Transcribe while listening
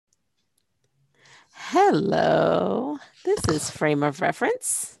Hello, this is Frame of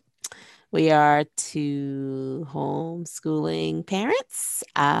Reference. We are two homeschooling parents,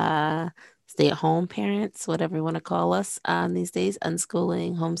 stay-at-home parents, whatever you want to call us these days,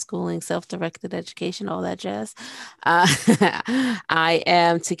 unschooling, homeschooling, self-directed education, all that jazz. Uh, I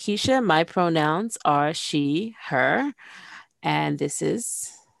am Takesha. My pronouns are she, her, and this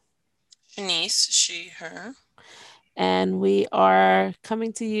is. Niece, she, her. And we are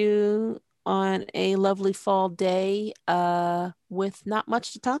coming to you on a lovely fall day with not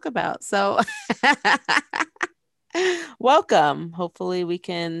much to talk about. So, welcome. Hopefully, we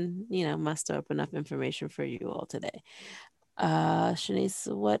can, muster up enough information for you all today.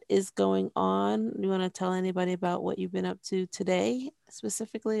 Shanice, what is going on? You want to tell anybody about what you've been up to today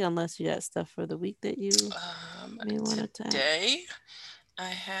specifically, unless you got stuff for the week that you may want to tag? Today, I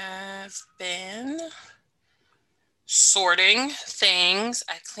have been sorting things.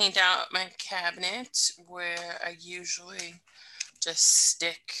 I cleaned out my cabinet where I usually just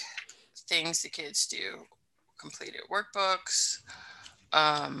stick things the kids do, completed workbooks,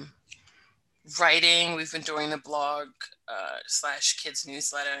 um, writing. We've been doing the blog slash kids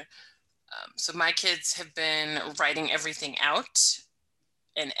newsletter. So my kids have been writing everything out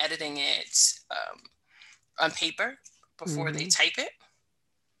and editing it on paper before they Mm-hmm. type it.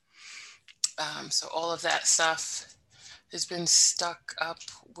 So all of that stuff has been stuck up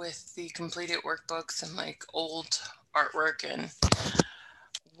with the completed workbooks and like old artwork and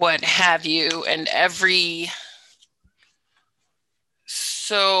what have you. And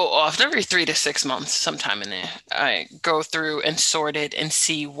so often, every 3 to 6 months, sometime in there, I go through and sort it and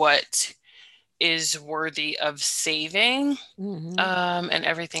see what is worthy of saving. Mm-hmm. And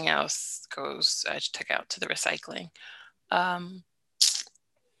everything else goes, I just took out to the recycling. Um,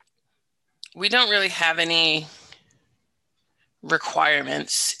 we don't really have any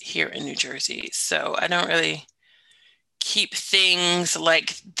requirements here in New Jersey. So I don't really keep things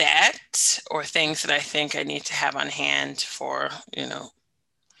like that or things that I think I need to have on hand for,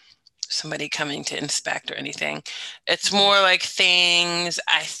 somebody coming to inspect or anything. It's more like things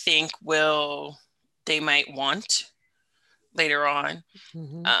I think they might want later on.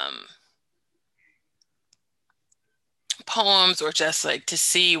 Mm-hmm. Um, Poems or just like to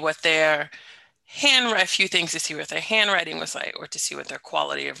see what their a few things to see what their handwriting was like or to see what their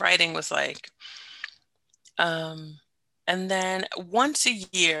quality of writing was like. Um, and then once a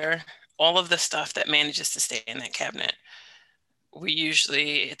year, all of the stuff that manages to stay in that cabinet, we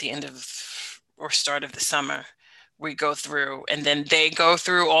usually at the end of or start of the summer, we go through and then they go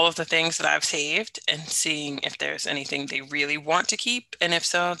through all of the things that I've saved and seeing if there's anything they really want to keep. And if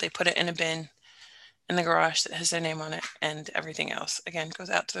so, they put it in a bin in the garage that has their name on it, and everything else again goes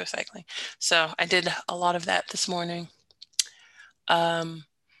out to the recycling. So I did a lot of that this morning. Um,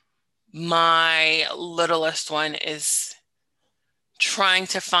 my littlest one is trying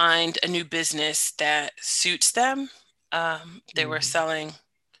to find a new business that suits them. They were Mm-hmm. selling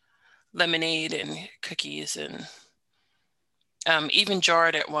lemonade and cookies and even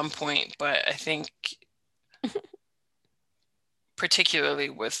jarred at one point, but I think particularly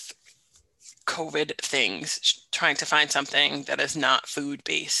with COVID things, trying to find something that is not food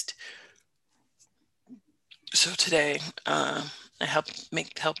based. So today, I help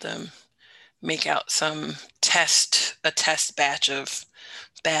them make out a test batch of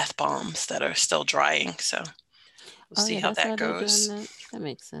bath bombs that are still drying. So we'll Oh see yeah, how that's that why they're doing goes. that. That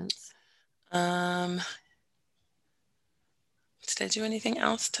makes sense. Um, did I do anything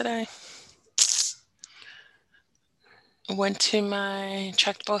else today?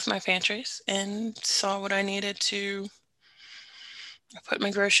 Checked both my pantries and saw what I needed to put in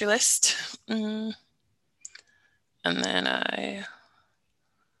my grocery list. And then I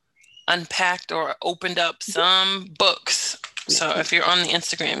unpacked or opened up some books. So if you're on the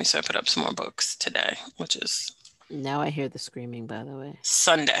Instagram, you saw I put up some more books today, which is Now I hear the screaming, by the way.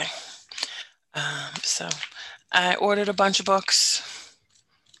 Sunday. So I ordered a bunch of books.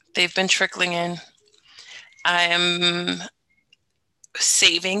 They've been trickling in. I am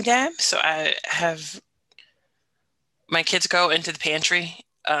saving them. So I have my kids go into the pantry,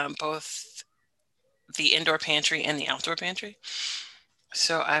 both the indoor pantry and the outdoor pantry.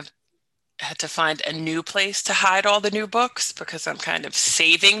 So I've had to find a new place to hide all the new books because I'm kind of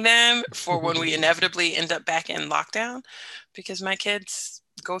saving them for when we inevitably end up back in lockdown because my kids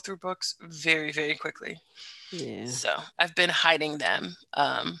go through books very, very quickly. Yeah. So I've been hiding them.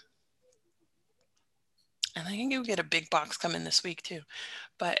 And I think you'll get a big box coming this week too.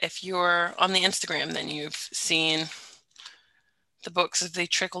 But if you're on the Instagram, then you've seen the books as they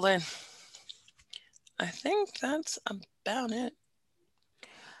trickle in. I think that's about it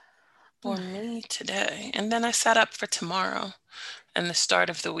for me only today. And then I set up for tomorrow and the start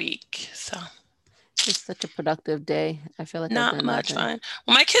of the week. So Just such a productive day. I feel like I've not done much nothing. fun.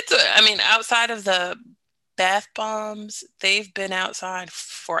 Well, my kids, I mean, outside of the bath bombs, they've been outside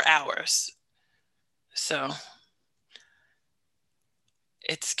for hours. So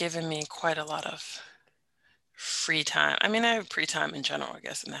it's given me quite a lot of free time. I mean, I have free time in general, I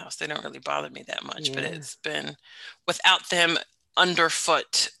guess, in the house. They don't really bother me that much, but Yeah. it's been without them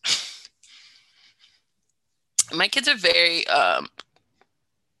underfoot. My kids are very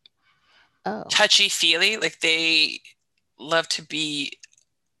Oh. touchy-feely. Like they love to be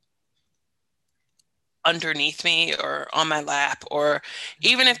underneath me or on my lap, or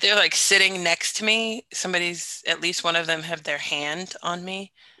even if they're like sitting next to me, somebody's, at least one of them, have their hand on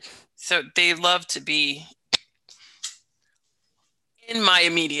me. So they love to be in my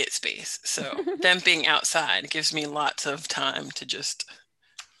immediate space. So them being outside gives me lots of time to just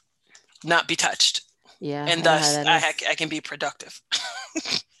not be touched, Yeah, and I know how thus that is. I can be productive.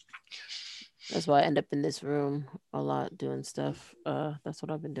 That's why I end up in this room a lot doing stuff. That's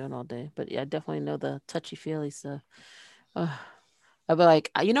what I've been doing all day. But yeah, I definitely know the touchy feely stuff. Uh, I'll be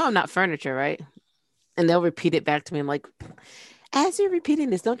like, I'm not furniture, right? And they'll repeat it back to me. I'm like, as you're repeating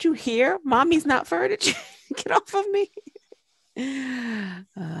this, don't you hear? Mommy's not furniture. Get off of me.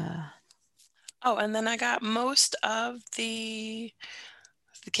 Uh, Oh, and then I got most of the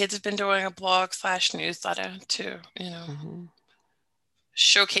kids have been doing a blog slash newsletter to, mhm.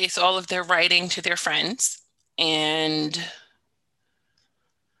 showcase all of their writing to their friends. And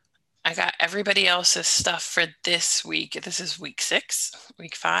I got everybody else's stuff for this week. This is week 6,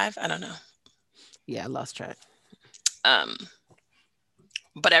 week 5. I don't know. Yeah, I lost track. Um,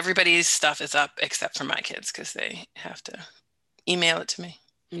 but everybody's stuff is up except for my kids because they have to email it to me,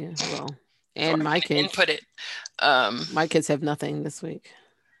 Yeah, well, so and I my can kids, input it. Um, my kids have nothing this week.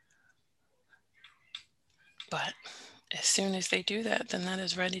 but as soon as they do that, then that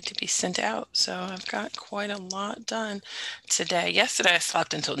is ready to be sent out. So I've got quite a lot done today. Yesterday I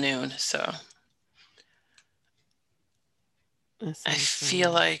slept until noon, so That I sounds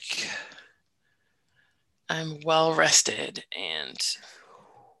feel like I'm well rested and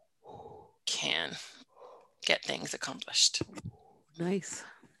can get things accomplished. nice.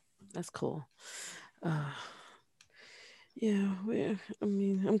 That's cool. Uh, yeah, I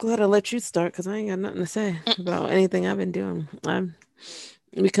mean, I'm glad I let you start because I ain't got nothing to say about anything I've been doing. I'm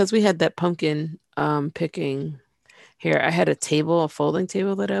because we had that pumpkin picking here. I had a table, a folding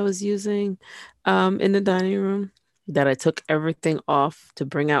table that I was using in the dining room that I took everything off to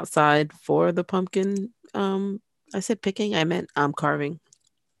bring outside for the pumpkin. I said picking, I meant carving.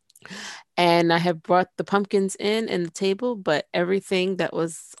 And I have brought the pumpkins in and the table, but everything that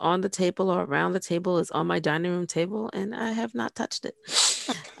was on the table or around the table is on my dining room table, and I have not touched it.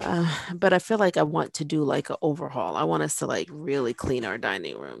 But I feel like I want to do like an overhaul. I want us to like really clean our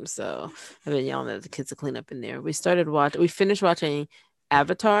dining room. So I've been yelling at the kids to clean up in there. We finished watching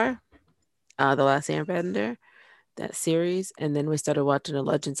Avatar, The Last Airbender, that series, and then we started watching The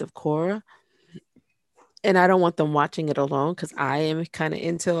Legends of Korra. And I don't want them watching it alone because I am kind of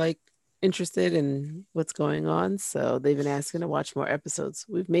into like interested in what's going on. So they've been asking to watch more episodes.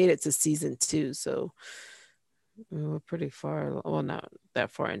 We've made it to season 2, so we're pretty far. Well, not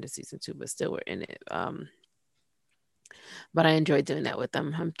that far into season 2, but still we're in it. But I enjoy doing that with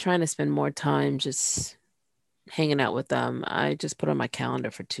them. I'm trying to spend more time just hanging out with them. I just put on my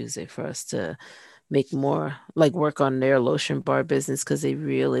calendar for Tuesday for us to make more like work on their lotion bar business because they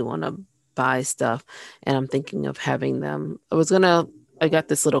really want to buy stuff. And I'm thinking of having them. I got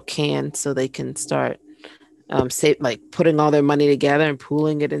this little can so they can start say like putting all their money together and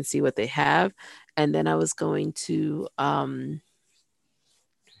pooling it and see what they have. And then I was going to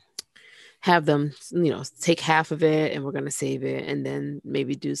have them, take half of it and we're going to save it and then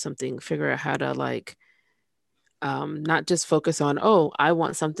maybe do something, figure out how to like not just focus on, oh, I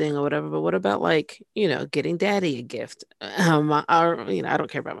want something or whatever, but what about like, getting daddy a gift, or I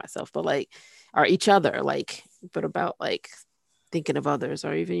don't care about myself, but like, or each other, like, but about like thinking of others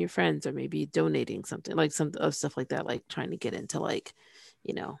or even your friends, or maybe donating something, like some of stuff like that, like trying to get into like,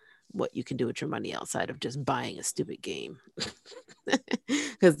 you know what you can do with your money outside of just buying a stupid game.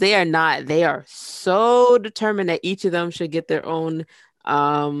 Because they are so determined that each of them should get their own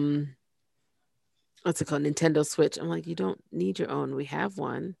what's it called, Nintendo Switch. I'm like, you don't need your own. We have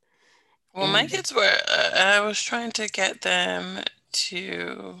one. Well, my And kids were, I was trying to get them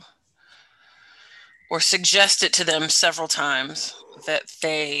to, or suggest it to them several times, that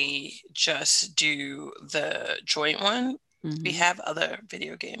they just do the joint one. We mhm, have other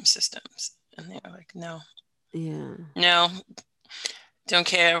video game systems. And they were like, no, yeah, no, don't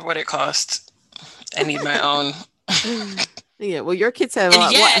care what it costs. I need my own. Yeah, well, your kids have a And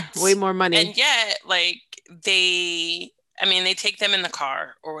lot, way yet, more money. and yet, like I mean, they take them in the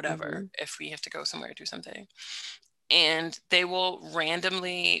car or whatever Hmm. if we have to go somewhere to do something. And they will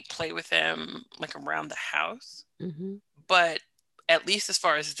randomly play with them like around the house. Hmm. But at least as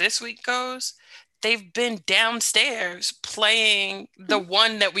far as this week goes, they've been downstairs playing the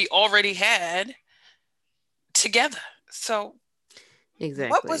one that we already had together. So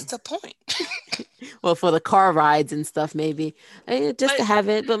what was Exactly. the point? Well, for the car rides and stuff, maybe just But to have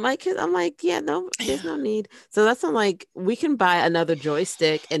it. But my kids, I'm like, yeah, no, there's yeah, no need. So that's I'm like, we can buy another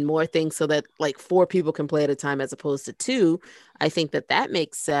joystick and more things so that like four people can play at a time as opposed to two. I think that that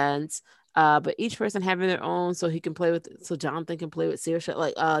makes sense. But each person having their own, so he can play with, so Jonathan can play with Saoirse.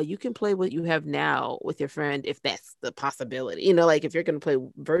 Like, you can play what you have now with your friend if that's the possibility. Like if you're gonna play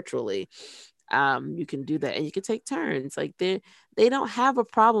virtually, you can do that and you can take turns. Like they don't have a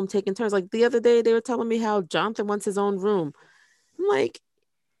problem taking turns. Like the other day they were telling me how Jonathan wants his own room. I'm like,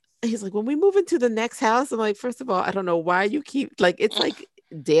 he's like, when we move into the next house, I'm like, first of all, I don't know why you keep like it's like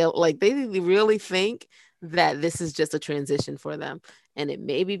Dale, like they really think that this is just a transition for them. And it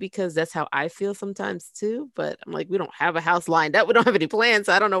may be because that's how I feel sometimes too. But I'm like, we don't have a house lined up. We don't have any plans.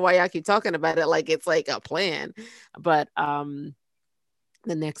 So I don't know why y'all keep talking about it like it's like a plan. But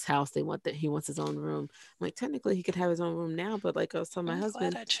the next house they want that he wants his own room. I'm like, technically he could have his own room now, but like I was telling my I'm glad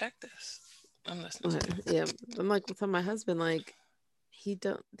husband, I checked this. I'm listening to you. yeah, I'm like telling my husband like he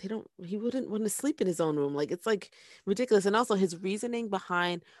wouldn't want to sleep in his own room. Like it's like ridiculous. And also his reasoning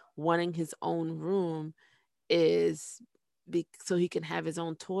behind wanting his own room is so he can have his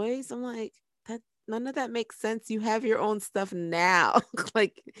own toys. I'm like, that none of that makes sense. You have your own stuff now.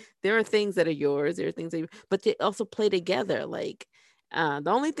 Like there are things that are yours, there are things that but they also play together. Like the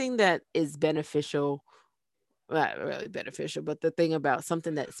only thing that is beneficial, not really beneficial, but the thing about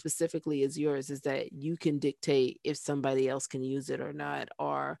something that specifically is yours is that you can dictate if somebody else can use it or not,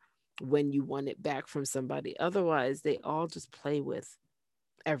 or when you want it back from somebody. Otherwise, they all just play with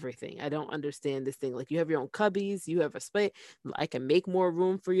everything. I don't understand this thing. Like you have your own cubbies, you have a space. I can make more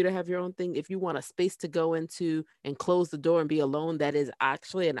room for you to have your own thing. If you want a space to go into and close the door and be alone, that is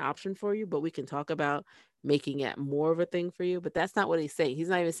actually an option for you. But we can talk about making it more of a thing for you. But that's not what he's saying. He's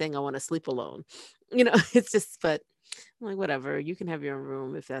not even saying I want to sleep alone. It's just, but I'm like, whatever. You can have your own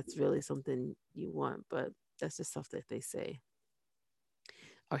room if that's really something you want. But that's just stuff that they say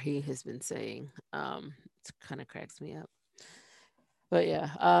or he has been saying. It kind of cracks me up. But yeah,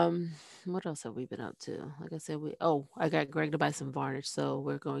 what else have we been up to? Like I said, I got Greg to buy some varnish, so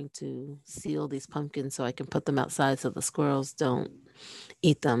we're going to seal these pumpkins so I can put them outside so the squirrels don't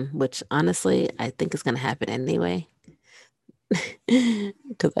eat them, which honestly I think is gonna happen anyway.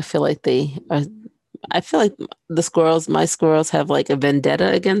 Because I feel like my squirrels have like a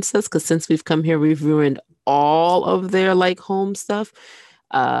vendetta against us because since we've come here, we've ruined all of their like home stuff.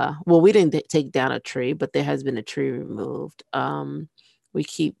 Well, we didn't take down a tree, but there has been a tree removed. We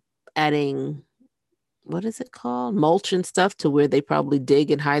keep adding, what is it called? Mulch and stuff to where they probably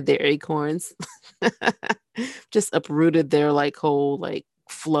dig and hide their acorns. Just uprooted their like whole like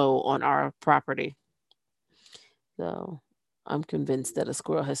flow on our property. So I'm convinced that a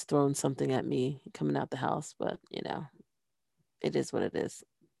squirrel has thrown something at me coming out the house, but it is what it is.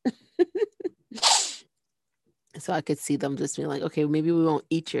 So I could see them just being like, okay, maybe we won't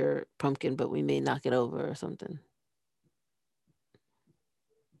eat your pumpkin, but we may knock it over or something.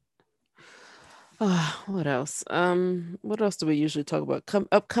 What else? What else do we usually talk about?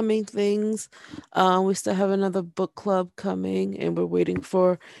 Upcoming things. We still have another book club coming, and we're waiting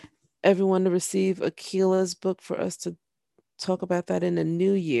for everyone to receive Akila's book for us to talk about that in the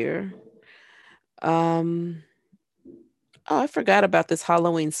new year. Um, oh, I forgot about this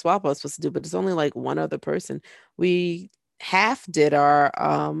Halloween swap I was supposed to do, but it's only like one other person. We half did our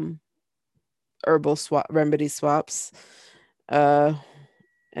herbal swap remedy swaps. Uh,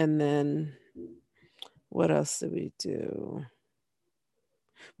 and then what else did we do?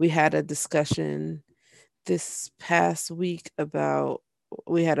 We had a discussion this past week about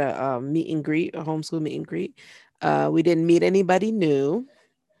we had a meet and greet, a homeschool meet and greet. We didn't meet anybody new,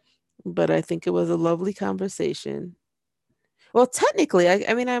 but I think it was a lovely conversation. Well, technically,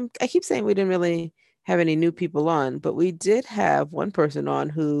 I mean, I keep saying we didn't really have any new people on, but we did have one person on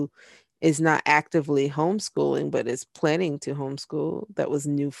who is not actively homeschooling, but is planning to homeschool. That was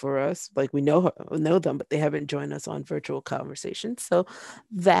new for us. Like know them, but they haven't joined us on virtual conversations. So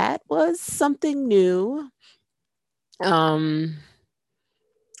that was something new. Um,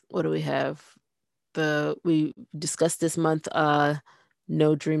 what do we have? We discussed this month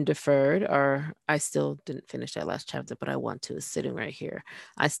No Dream Deferred, or I still didn't finish that last chapter, but I want to. It's sitting right here.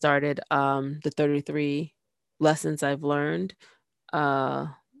 I started the 33 lessons I've learned. Uh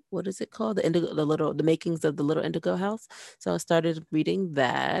what is it called? The makings of the little Indigo house. So I started reading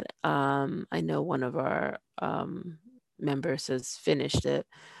that. I know one of our members has finished it.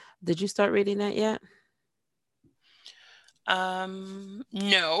 Did you start reading that yet?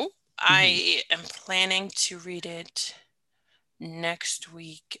 No, Hmm. I am planning to read it next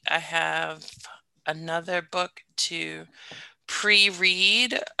week. I have another book to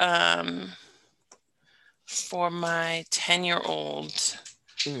pre-read for my 10-year-old,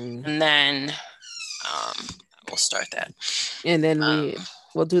 Mm. and then we'll start that. And then Um,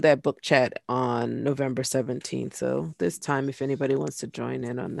 we'll do that book chat on November 17th. So this time, if anybody wants to join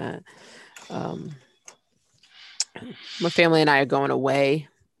in on that. Um, my family and I are going away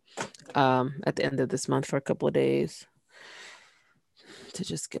at the end of this month for a couple of days to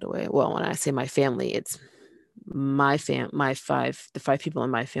just get away. Well, when I say my family, it's the five people in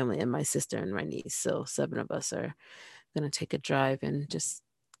my family and my sister and my niece. So seven of us are gonna take a drive and just,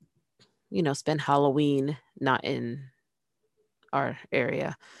 spend Halloween not in our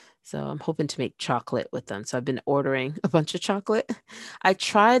area. So I'm hoping to make chocolate with them. So I've been ordering a bunch of chocolate. I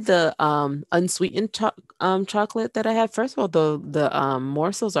tried the unsweetened chocolate that I had. First of all, the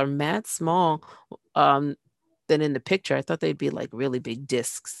morsels are mad small um than in the picture. I thought they'd be like really big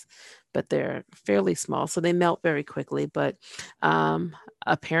discs, but they're fairly small, so they melt very quickly. But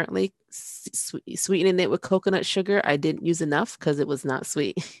apparently sweetening it with coconut sugar, I didn't use enough because it was not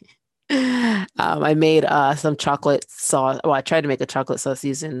sweet. I made some chocolate sauce. Well, I tried to make a chocolate sauce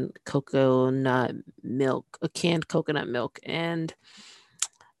using coconut milk, a canned coconut milk, and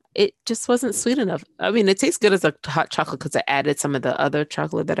it just wasn't sweet enough. I mean, it tastes good as a hot chocolate because I added some of the other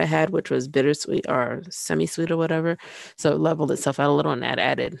chocolate that I had, which was bittersweet or semi-sweet or whatever. So it leveled itself out a little, and that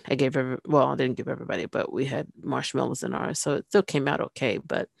added. Well, I didn't give everybody, but we had marshmallows in ours, so it still came out okay,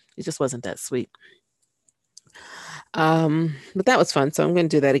 but it just wasn't that sweet. But that was fun. So I'm going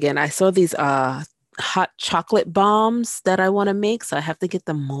to do that again. I saw these hot chocolate bombs that I want to make, so I have to get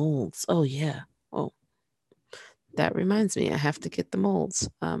the molds. Oh yeah. Oh, that reminds me, I have to get the molds.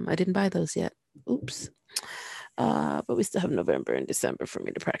 I didn't buy those yet. Oops. But we still have November and December for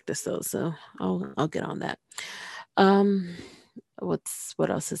me to practice those, so I'll get on that. Um, what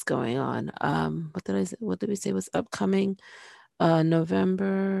else is going on? What did we say was upcoming?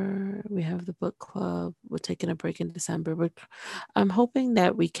 November, we have the book club. We're taking a break in December. I'm hoping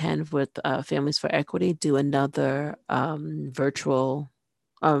that we can, with Families for Equity, do another virtual,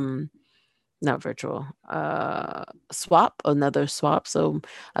 um, not virtual, another swap. So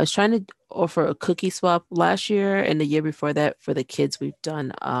I was trying to offer a cookie swap last year, and the year before that for the kids, we've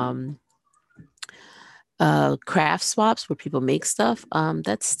done craft swaps where people make stuff.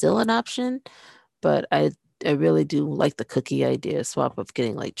 That's still an option, but I really do like the cookie idea swap of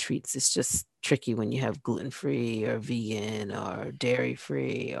getting like treats. It's just tricky when you have gluten free or vegan or dairy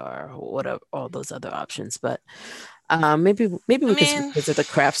free or whatever all those other options. But maybe I we could mean, visit the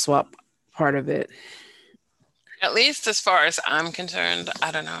craft swap part of it. at least as far as I'm concerned,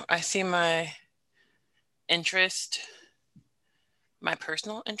 I don't know. I see interest, my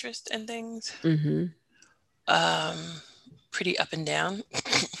personal interest in things, Mm-hmm. um, pretty up and down.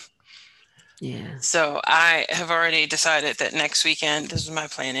 Yeah. So I have already decided that next weekend, this is my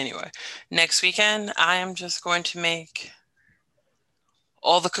plan anyway. Next weekend, I am just going to make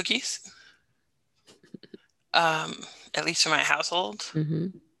all the cookies, at least for my household, Mm-hmm.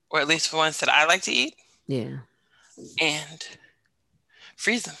 or at least for ones that I like to eat, Yeah. and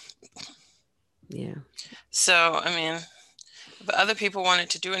freeze them. Yeah. So, I mean, if other people wanted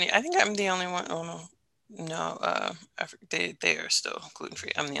to do any, I think I'm the only one. Oh no, no, they are still gluten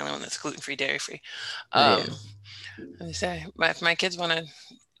free. I'm the only one that's gluten free, dairy free. Oh yeah. Um, Let me say, if my kids want to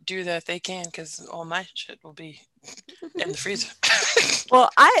do that, they can, because all my shit will be in the freezer. Well,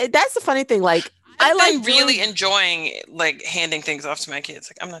 I that's the funny thing. Like I I've like been really doing. enjoying like handing things off to my kids.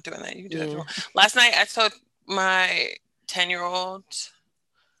 Like, I'm not doing that. You can do that if you Yeah. want. Last night, I told my 10-year-old,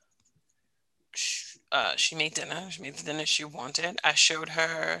 she made dinner. She made the dinner she wanted. I showed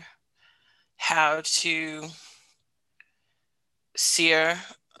her how to sear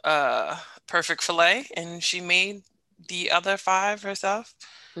perfect fillet, and she made the other five herself.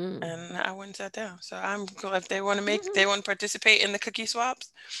 Mm. And I went and sat down. So I'm glad if they want to participate in the cookie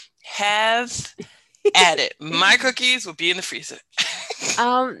swaps, have at it. My cookies will be in the freezer.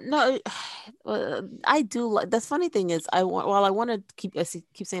 No, I do like. The funny thing is, while I want to keep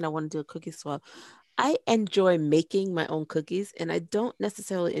saying I want to do a cookie swap. I enjoy making my own cookies, and I don't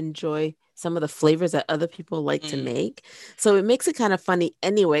necessarily enjoy some of the flavors that other people like to Mm. make. So it makes it kind of funny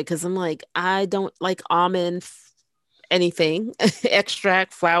anyway, because I'm like, I don't like anything,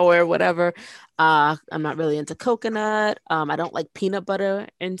 extract, flour, whatever. I'm not really into coconut. I don't like peanut butter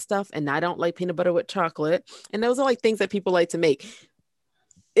and stuff, and I don't like peanut butter with chocolate. And those are like things that people like to make.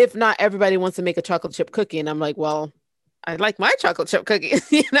 If not, everybody wants to make a chocolate chip cookie, and I'm like, well, I like my chocolate chip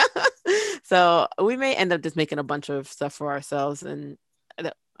cookies, you know? So we may end up just making a bunch of stuff for ourselves. And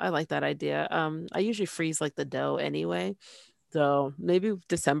I like that idea. I usually freeze like the dough anyway. So maybe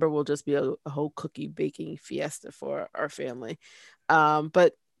December will just be a whole cookie baking fiesta for our family.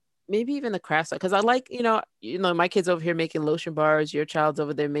 But maybe even the crafts because I like, my kids over here making lotion bars, your child's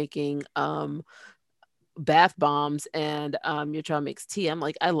over there making bath bombs, and your child makes tea. I'm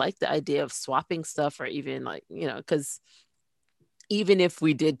like, I like the idea of swapping stuff, or even like, because even if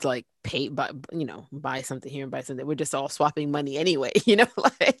we did like pay buy something here and buy something, we're just all swapping money anyway.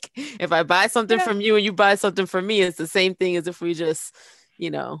 Like if I buy something Yeah. from you and you buy something from me, it's the same thing as if we just you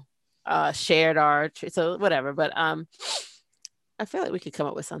know shared so whatever. But I feel like we could come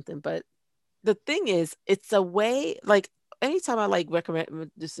up with something. But the thing is, it's a way, like, anytime I like recommend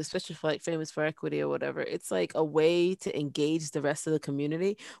just, especially for like Famous for Equity or whatever, it's like a way to engage the rest of the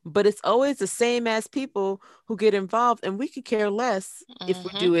community. But it's always the same as people who get involved, and we could care less if we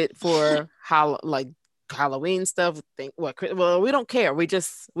Mm-hmm. do it for how like Halloween stuff. Well, we don't care. We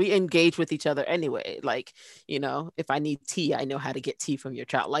engage with each other anyway. Like, if I need tea, I know how to get tea from your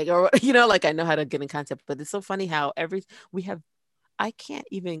child. Like, or like I know how to get in contact. But it's so funny how we have I can't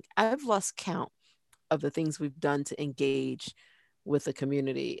even, I've lost count of the things we've done to engage with the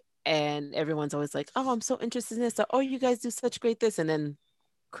community. And everyone's always like, oh, I'm so interested in this. Or, oh, you guys do such great this. And then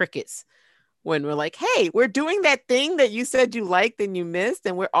crickets when we're like, hey, we're doing that thing that you said you liked and you missed.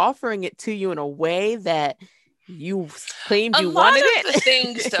 And we're offering it to you in a way that you claimed A you lot wanted of the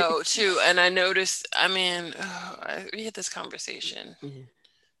things, it. though, too, and I noticed, I mean, we had this conversation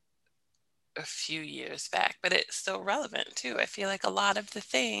a few years back, but it's still relevant, too. I feel like a lot of the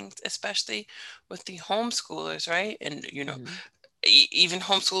things, especially with the homeschoolers, right? And, Mhm. even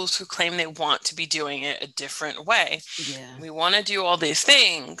homeschoolers who claim they want to be doing it a different way. Yeah. We want to do all these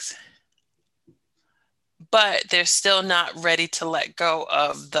things, but they're still not ready to let go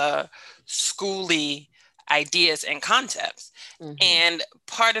of the schooly ideas and concepts. Hmm. And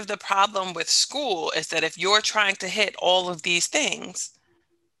part of the problem with school is that if you're trying to hit all of these things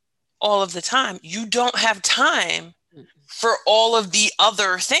all of the time, you don't have time for all of the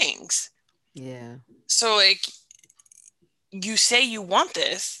other things. Yeah. So, like, you say you want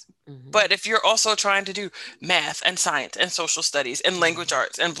this, Hmm. but if you're also trying to do math and science and social studies and language Yeah.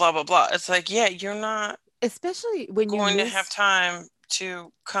 arts and blah, blah, blah, it's like, yeah, you're not Especially when you going to have miss. time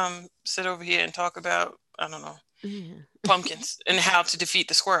to come sit over here and talk about, I don't know, Yeah. pumpkins and how to defeat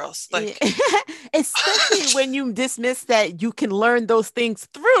the squirrels. Yeah. Like, Especially when you dismiss that you can learn those things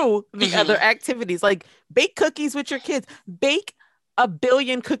through the other mhm. activities, like bake cookies with your kids, bake a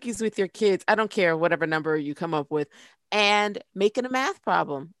billion cookies with your kids. I don't care whatever number you come up with, and making a math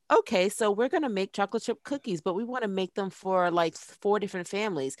problem. Okay, so we're going to make chocolate chip cookies, but we want to make them for like four different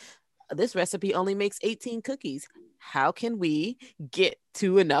families. This recipe only makes 18 cookies. How can we get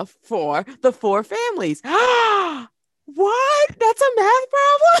to enough for the four families? What? That's a math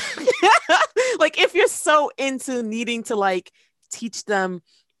problem? Like if you're so into needing to like teach them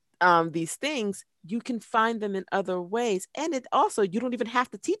these things, you can find them in other ways. And it also, you don't even have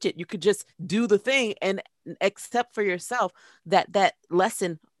to teach it. You could just do the thing and accept for yourself that that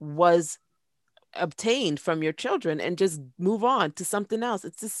lesson was obtained from your children and just move on to something else.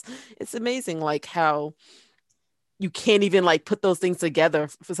 It's amazing like how you can't even like put those things together.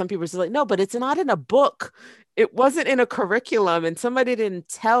 For some people it's like, no, but it's not in a book. It wasn't in a curriculum, and somebody didn't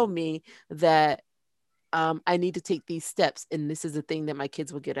tell me that I need to take these steps, and this is the thing that my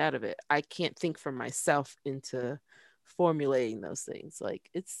kids will get out of it. I can't think for myself into formulating those things. Like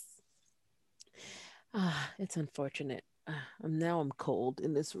it's unfortunate. I'm cold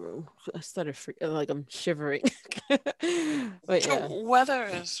in this room. I started like I'm shivering. But yeah. The weather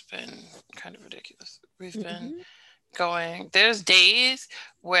has been kind of ridiculous. We've been Mhm. there's days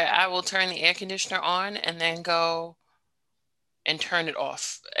where I will turn the air conditioner on and then go and turn it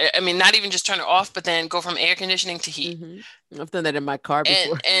off. I mean, not even just turn it off, but then go from air conditioning to heat Mhm. I've done that in my car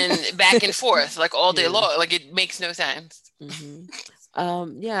and before. back and forth like all day Yeah. long. Like, it makes no sense. Hmm.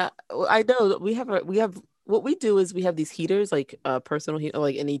 Yeah, I know that we have what we do is we have these heaters, like personal heat,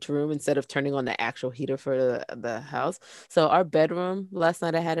 like in each room, instead of turning on the actual heater for the house. So our bedroom, last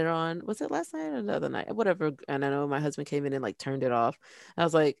night I had it on. Was it last night or the other night? Whatever. And I know my husband came in and like turned it off. I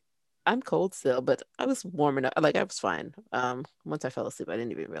was like, I'm cold still, but I was warm enough. Like I was fine. Once I fell asleep, I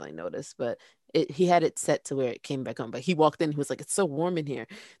didn't even really notice. But he had it set to where it came back on. But he walked in, he was like, "It's so warm in here."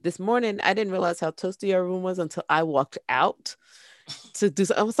 This morning, I didn't realize how toasty our room was until I walked out to do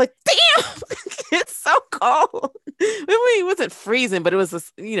so. I was like, "Damn, it's so cold." I mean, it wasn't freezing, but it was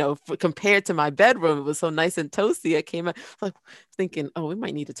just, compared to my bedroom, it was so nice and toasty. I came out like thinking, "Oh, we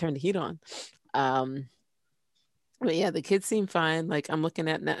might need to turn the heat on." Um, but yeah, the kids seem fine. Like I'm looking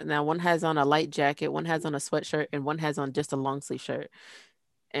at now, one has on a light jacket, one has on a sweatshirt, and one has on just a long sleeve shirt.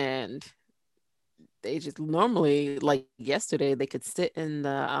 And they just normally, like yesterday, they could sit in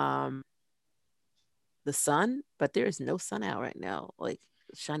the sun, but there is no sun out right now, like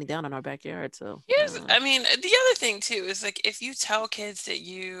shining down on our backyard. So I Here's, don't know. I mean, the other thing too is like if you tell kids that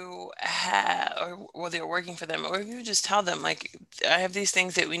you have, or well, they're working for them, or if you just tell them like, I have these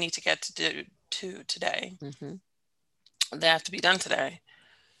things that we need to get to do to today, Hmm. they have to be done today.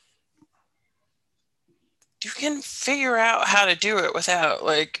 You can figure out how to do it without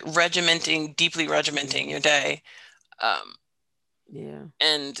like deeply regimenting Yeah. your day, um, Yeah.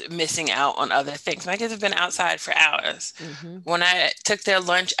 and missing out on other things. My kids have been outside for hours. Hmm. When I took their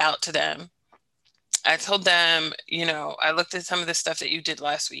lunch out to them, I told them, I looked at some of the stuff that you did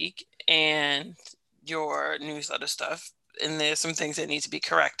last week and your newsletter stuff, and there's some things that need to be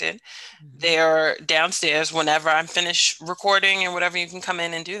corrected. Hmm. They're downstairs whenever I'm finished recording and whatever, you can come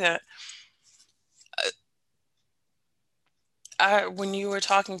in and do that. When you were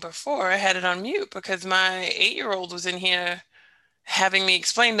talking before, I had it on mute because my 8-year-old was in here having me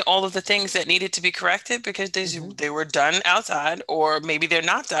explain all of the things that needed to be corrected because Hmm. they were done outside, or maybe they're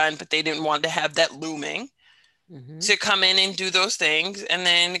not done, but they didn't want to have that looming Hmm. to come in and do those things and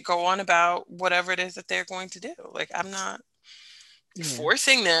then go on about whatever it is that they're going to do. Like, I'm not Yeah.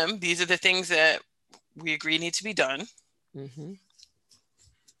 forcing them. These are the things that we agree need to be done. Hmm.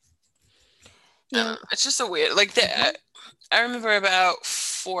 I Yeah. don't know. It's just a weird, like, Hmm. I remember about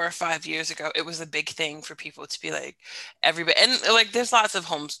 4 or 5 years ago, it was a big thing for people to be like, everybody, and like, there's lots of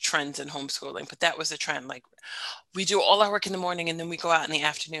home trends in homeschooling, but that was a trend. Like, we do all our work in the morning and then we go out in the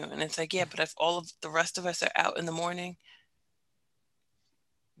afternoon. And it's like, yeah, but if all of the rest of us are out in the morning,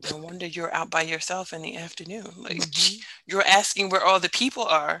 no wonder you're out by yourself in the afternoon. Like, Hmm. you're asking where all the people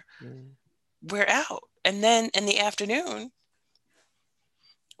are. Yeah. We're out. And then in the afternoon,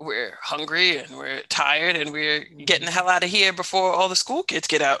 we're hungry and we're tired and we're getting the Hmm. hell out of here before all the school kids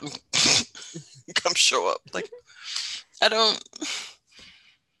get out and come show up. Like, I don't,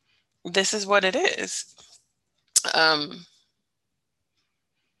 this is what it is. Um,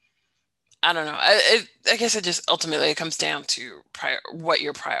 I don't know. I guess it just ultimately it comes down to what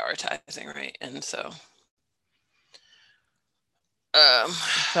you're prioritizing, right? And so, um,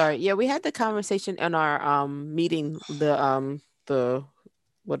 Sorry. Yeah, we had the conversation in our meeting, the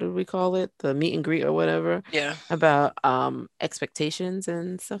what did we call it? The meet and greet or whatever, yeah. about expectations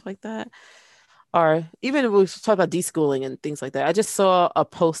and stuff like that. Or even if we talk about deschooling and things like that. I just saw a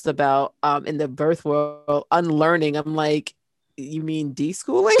post about in the birth world unlearning. I'm like, you mean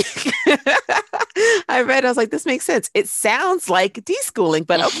deschooling? I was like, this makes sense. It sounds like deschooling,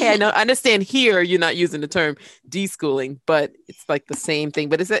 but okay, I understand here you're not using the term deschooling, but it's like the same thing.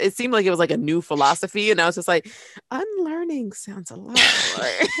 But it seemed like it was like a new philosophy, and I was just like, unlearning sounds a lot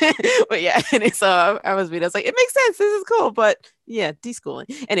more. But yeah, and so I was reading, I was like, it makes sense. This is cool, but yeah,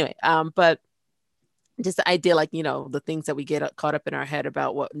 deschooling. Anyway, but just the idea, like, the things that we get caught up in our head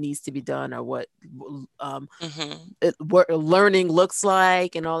about what needs to be done or what um Hmm. what learning looks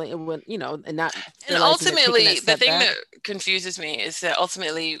like and all that, when and not And realizing that taking that ultimately, the step thing back. that confuses me is that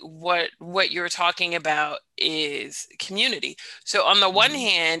ultimately what you're talking about is community. So on the one Hmm.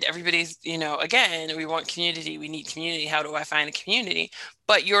 hand, everybody's, again, we want community, we need community. How do I find a community?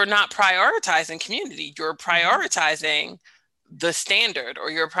 But you're not prioritizing community. You're Hmm. prioritizing the standard, or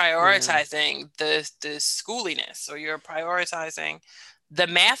you're Yeah. prioritizing the schooliness, or you're prioritizing the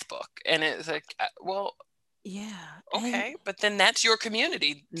math book. And it's like, well, Yeah. And okay, but then that's your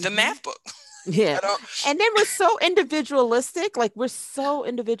community, the hmm math book. yeah. I don't. And then we're so individualistic. Like we're so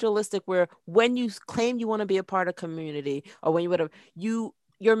individualistic where when you claim you want to be a part of community or when you would have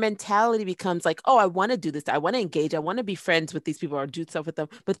your mentality becomes like, oh, I want to do this. I want to engage. I want to be friends with these people or do stuff with them.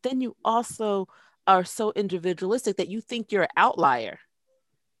 But then you also are so individualistic that you think you're an outlier.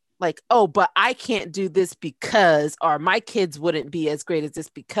 Like, oh, but I can't do this because, or my kids wouldn't be as great as this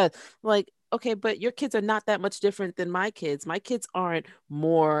because, like, okay, but your kids are not that much different than my kids. My kids aren't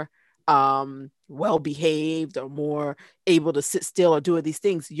more well behaved or more able to sit still or do these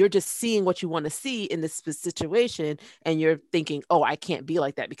things. You're just seeing what you want to see in this situation and you're thinking, oh, I can't be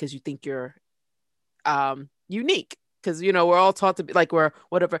like that because you think you're unique. because we're all taught to be like we're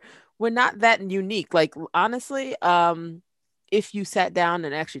whatever. We're not that unique. Like honestly, if you sat down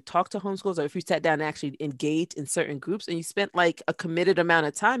and actually talked to homeschoolers, or if you sat down and actually engaged in certain groups and you spent like a committed amount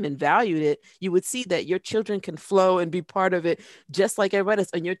of time and valued it, you would see that your children can flow and be part of it just like everybody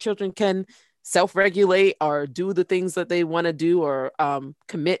else, and your children can self-regulate or do the things that they want to do, or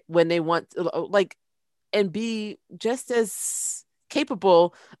commit when they want to, like, and be just as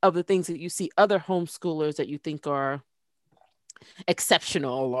capable of the things that you see other homeschoolers that you think are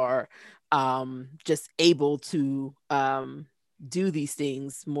exceptional, or just able to do these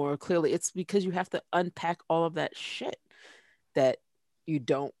things more clearly. It's because you have to unpack all of that shit that you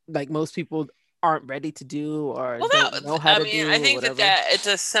don't, like, most people aren't ready to do or Well, don't know how I to mean, I do or think that whatever. it's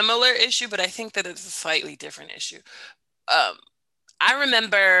a similar issue, but I think that it's a slightly different issue. Um, I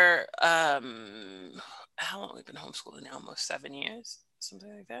remember how long we've been homeschooling now, almost 7 years,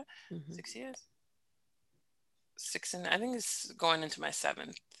 something like that. Mm-hmm. 6 years, six, and I think it's going into my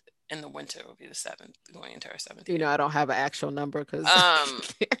seventh. In the winter will be the seventh, going into our seventh year. I don't have an actual number because Um,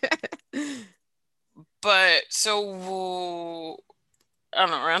 but so I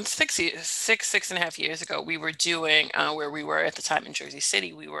don't know, around 6 years, 6.5 years ago, we were doing where we were at the time in Jersey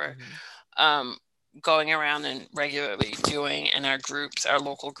City. We were Mhm. um, going around and regularly doing in our groups, our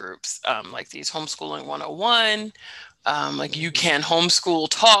local groups, like these homeschooling 101, like you Mhm. can homeschool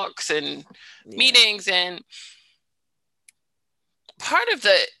talks and Yeah. meetings. And part of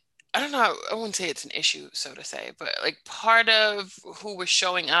the, I don't know, I wouldn't say it's an issue, so to say, but like part of who was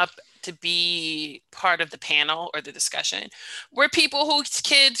showing up to be part of the panel or the discussion were people whose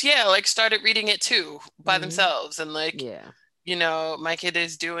kids, yeah, like started reading it too by Mhm. themselves. And like, Yeah. my kid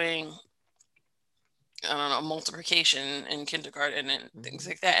is doing, I don't know, multiplication in kindergarten and things Mhm.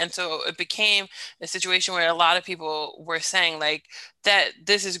 like that. And so it became a situation where a lot of people were saying like that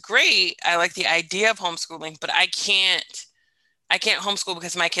this is great. I like the idea of homeschooling, but I can't homeschool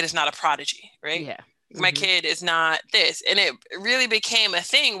because my kid is not a prodigy, right? Yeah. My Mhm. kid is not this. And it really became a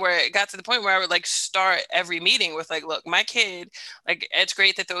thing where it got to the point where I would like start every meeting with like, look, my kid, like it's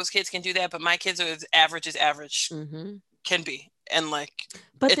great that those kids can do that, but my kids are as average Mhm. can be. And like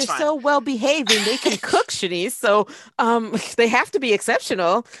But it's they're fine. so well behaved and they can cook, Shanice. So they have to be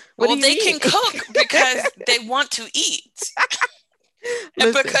exceptional. What do Well, you they mean? can cook because they want to eat.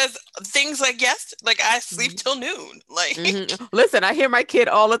 And Listen. because things like yes, like I sleep Mhm. till noon. Like Mhm. Listen, I hear my kid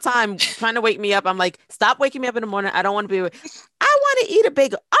all the time trying to wake me up. I'm like, stop waking me up in the morning. I don't want to be awake. I want to eat a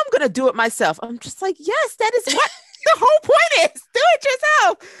bagel. I'm gonna do it myself. I'm just like, yes, that is what the whole point is. Do it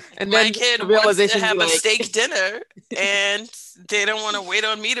yourself. And my then kid the wants to realization be have a like, steak dinner and they don't want to wait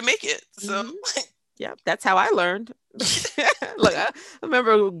on me to make it. So mhm. Yeah, that's how I learned. Look, I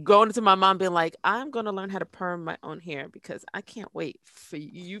remember going to my mom being like, I'm going to learn how to perm my own hair because I can't wait for you.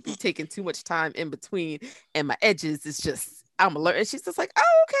 You be taking too much time in between, and my edges is just, I'm learning. And she's just like,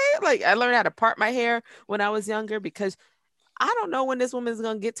 oh, okay. Like, I learned how to part my hair when I was younger because I don't know when this woman is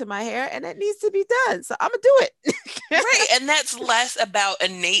going to get to my hair and it needs to be done. So I'm going to do it. right, and that's less about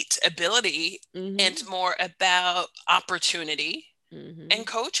innate ability and Hmm. more about opportunity and Hmm.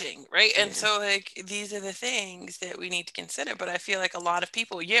 coaching, right? And Yeah. so like these are the things that we need to consider. But I feel like a lot of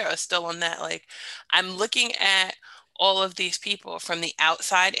people, yeah, are still on that. Like I'm looking at all of these people from the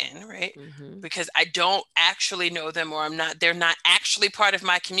outside in, right? Hmm. Because I don't actually know them or they're not actually part of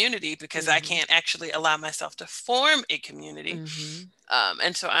my community because I Hmm. can't actually allow myself to form a community. Hmm.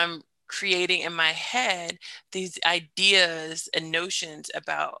 And so I'm creating in my head these ideas and notions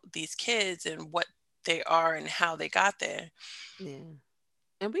about these kids and what they are and how they got there. Yeah.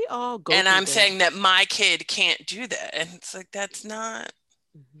 And we all go And through I'm that. saying that my kid can't do that. And it's like, that's not,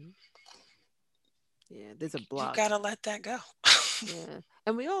 Hmm. Yeah, there's a you block. gotta let that go. Yeah.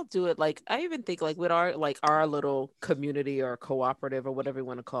 And we all do it. Like I even think like with our little community or cooperative or whatever you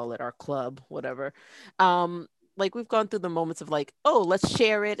want to call it, our club, whatever. Um, like we've gone through the moments of like, oh, let's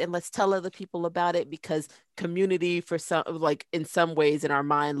share it and let's tell other people about it because community for some like in some ways in our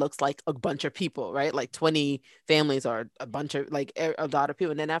mind looks like a bunch of people, right? Like 20 families are a bunch of like a lot of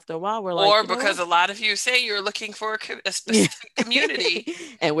people. And then after a while we're like, Or you know because what? a lot of you say you're looking for a Yeah. specific community,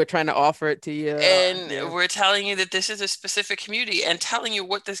 And we're trying to offer it to you. and Yeah. we're telling you that this is a specific community and telling you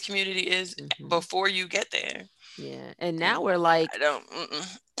what this community is Hmm. before you get there. Yeah. And now And we're I like, don't,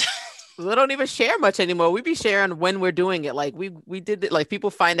 mm-mm. we don't even share much anymore. We be sharing when we're doing it. Like we did it. Like people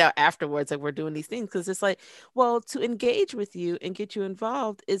find out afterwards that we're doing these things because it's like, well, to engage with you and get you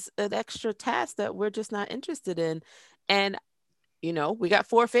involved is an extra task that we're just not interested in. And we got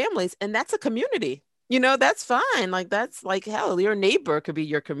four families, and that's a community. That's fine. Like that's like hell. Your neighbor could be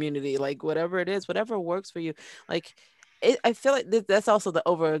your community. Like whatever it is, whatever works for you. Like I feel like that's also the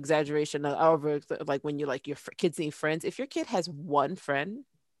over exaggeration of over, like when you like your kids need friends. If your kid has one friend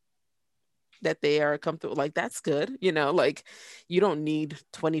that they are comfortable, like that's good, like you don't need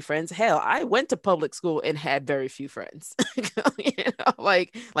 20 friends. Hell, I went to public school and had very few friends.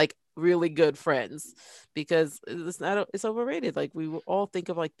 Like really good friends, because it's overrated. Like we will all think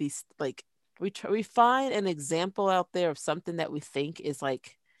of like these, like we find an example out there of something that we think is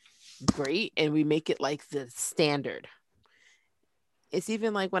like great, and we make it like the standard. It's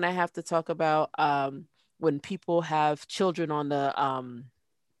even like when I have to talk about when people have children on the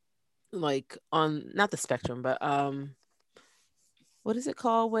like on, not the spectrum, but what is it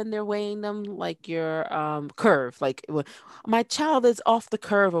called when they're weighing them, like your curve, like my child is off the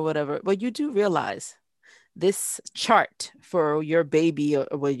curve or whatever. But you do realize this chart for your baby, or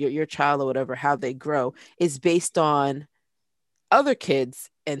well, your child or whatever, how they grow is based on other kids,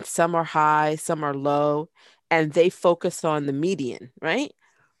 and some are high, some are low, and they focus on the median, right?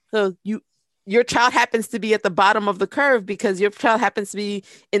 So your child happens to be at the bottom of the curve because your child happens to be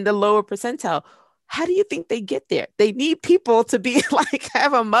in the lower percentile. How do you think they get there? They need people to be like,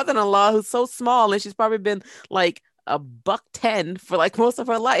 have a mother-in-law who's so small, and she's probably been like a buck 10 for like most of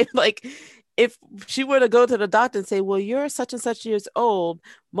her life. Like if she were to go to the doctor and say, well, you're such and such years old,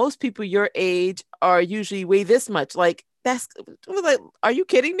 most people your age are usually weigh this much. Like that's like, are you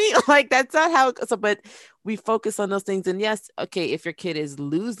kidding me? Like that's not how. So, but we focus on those things. And yes, okay, if your kid is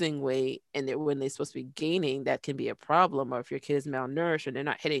losing weight and when they're supposed to be gaining, that can be a problem. Or if your kid is malnourished and they're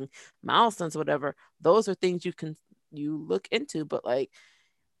not hitting milestones or whatever, those are things you look into. But like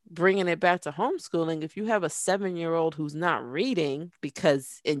bringing it back to homeschooling, if you have a 7-year-old who's not reading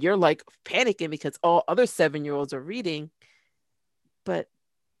because, and you're like panicking because all other 7-year-olds are reading, but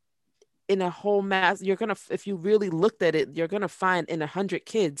in a whole mass, you're gonna, if you really looked at it, you're gonna find in 100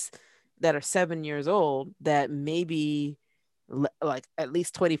 kids that are 7 years old that maybe like at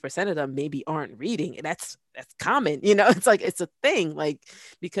least 20% of them maybe aren't reading. And that's common. It's like it's a thing, like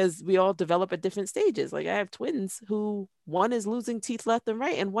because we all develop at different stages. Like I have twins who one is losing teeth left and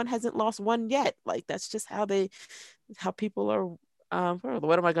right and one hasn't lost one yet. Like that's just how people are.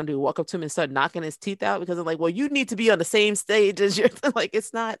 What am I gonna do? Walk up to him and start knocking his teeth out because I'm like, well, you need to be on the same stage as your like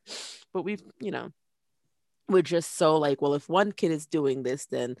it's not. But we're just so like, well, if one kid is doing this,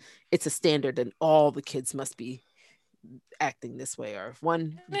 then it's a standard, and all the kids must be acting this way. Or if I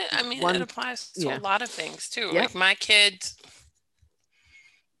mean, it one, applies to a yeah, lot of things too. yep. Like my kids,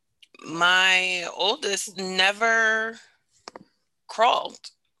 my oldest never crawled.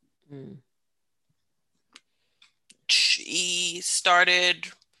 Mm. She started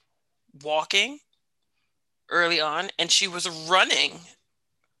walking early on and she was running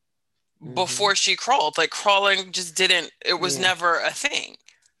Mm-hmm. before she crawled. Like crawling just didn't, it was Yeah. never a thing.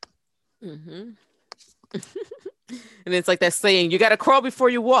 Mm-hmm. And it's like that saying, you got to crawl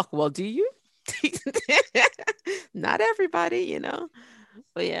before you walk. Well, do you? Not everybody.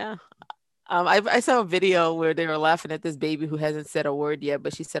 But yeah. I saw a video where they were laughing at this baby who hasn't said a word yet,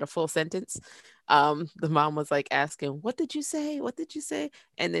 but she said a full sentence. The mom was like asking, "What did you say? What did you say?"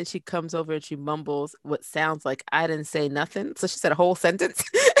 And then she comes over and she mumbles what sounds like, "I didn't say nothing." So she said a whole sentence.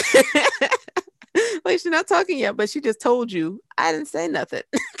 Like she's not talking yet, but she just told you, "I didn't say nothing."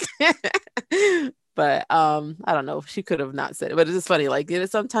 But I don't know. She could have not said it, but it's just funny. Like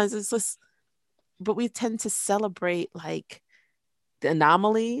sometimes it's just, but we tend to celebrate like the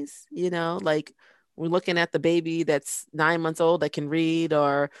anomalies, like we're looking at the baby that's 9 months old that can read,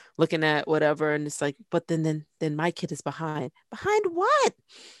 or looking at whatever, and it's like, but then my kid is behind what?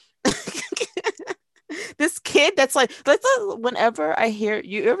 This kid that's like, whenever I hear,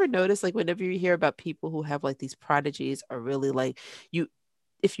 you ever notice like whenever you hear about people who have like these prodigies, are really like, you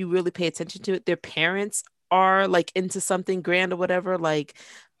if you really pay attention to it, their parents are like into something grand or whatever. Like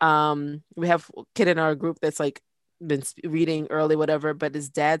we have a kid in our group that's like been reading early, whatever, but his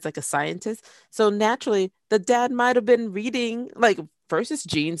dad's like a scientist. So naturally, the dad might have been reading, like first it's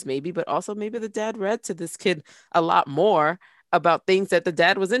genes, maybe, but also maybe the dad read to this kid a lot more about things that the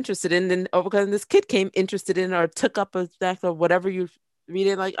dad was interested in, and over because this kid came interested in or took up a stack of whatever you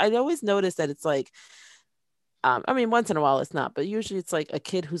reading. Like I always notice that it's like, I mean, once in a while it's not, but usually it's like a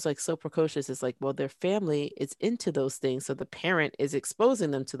kid who's like so precocious is like, well, their family is into those things. So the parent is exposing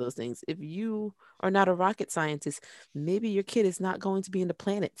them to those things. If you are not a rocket scientist, maybe your kid is not going to be into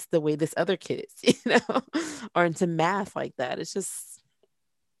planets the way this other kid is, or into math like that. It's just,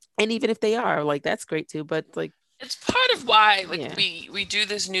 and even if they are, like, that's great too. But like, It's part of why like yeah. we do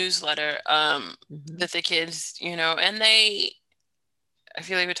this newsletter Hmm. that the kids, and they, I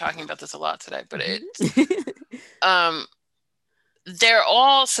feel like we're talking about this a lot today, but Hmm. it um they're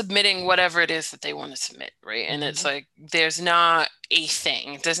all submitting whatever it is that they want to submit, right? And it's Mhm. like there's not a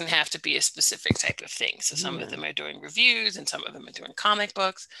thing. It doesn't have to be a specific type of thing. So some of Yeah. them are doing reviews, and some of them are doing comic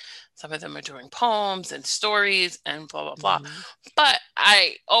books, some of them are doing poems and stories and blah blah blah. Mhm. But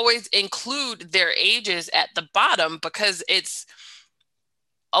I always include their ages at the bottom because it's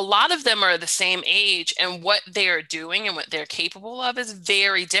a lot of them are the same age, and what they are doing and what they're capable of is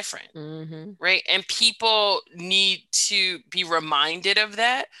very different, Mhm. right? And people need to be reminded of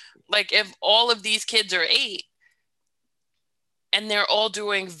that. Like if all of these kids are 8 and they're all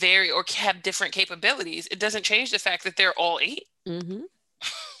doing very or have different capabilities, it doesn't change the fact that they're all 8. Mhm.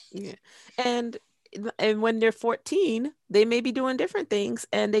 Yeah. And when they're 14, they may be doing different things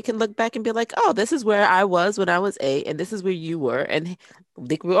and they can look back and be like, "Oh, this is where I was when I was 8 and this is where you were." And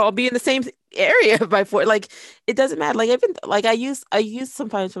they could all be in the same area by 4. Like it doesn't matter. Like even like I use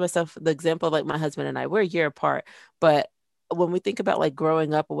sometimes for myself the example of, like my husband and I, we're a year apart, but when we think about like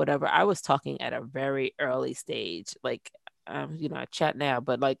growing up or whatever, I was talking at a very early stage. Like I chat now,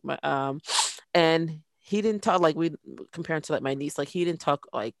 but like my and he didn't talk like we comparing to like my niece, like he didn't talk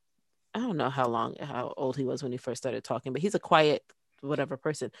like I don't know how old he was when he first started talking, but he's a quiet, whatever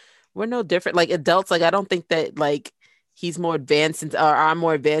person. We're no different. Like adults, like I don't think that like he's more advanced or I'm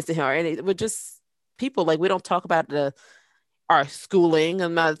more advanced than him or anything. We're just people. Like we don't talk about our schooling.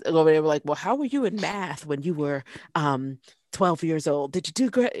 I'm not over there like, well, how were you in math when you were um 12 years old? Did you do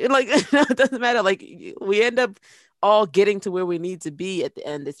great? Like it doesn't matter. Like we end up all getting to where we need to be at the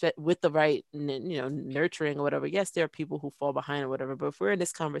end. It's with the right nurturing or whatever. Yes, there are people who fall behind or whatever, but if we're in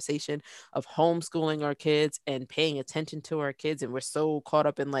this conversation of homeschooling our kids and paying attention to our kids and we're so caught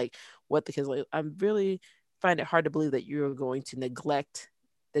up in like what the kids like, I'm really find it hard to believe that you're going to neglect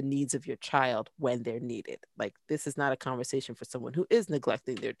the needs of your child when they're needed. Like this is not a conversation for someone who is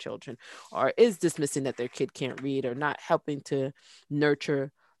neglecting their children or is dismissing that their kid can't read or not helping to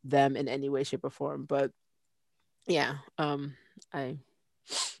nurture them in any way, shape, or form. But yeah, I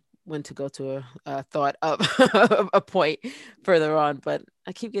went to go to a thought of a point further on, but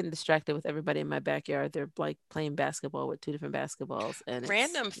I keep getting distracted with everybody in my backyard. They're like playing basketball with two different basketballs, and it's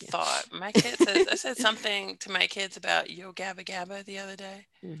Random yeah. thought. My kid says, I said something to my kids about Yo Gabba Gabba the other day.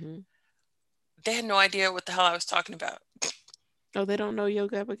 hmm They had no idea what the hell I was talking about. Oh, they don't know Yo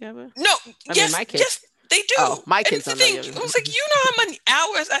Gabba Gabba. No, I mean, yes, my kids. yes, they Oh, do. my And kids the don't know thing, Yo. I was like, you know how many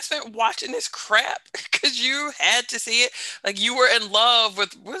hours I spent watching this crap because you had to see it. Like you were in love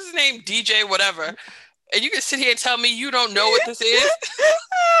with what's his name, DJ, whatever, and you can sit here and tell me you don't know what this is.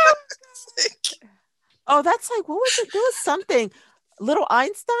 Oh, that's like what was it? There was something. Little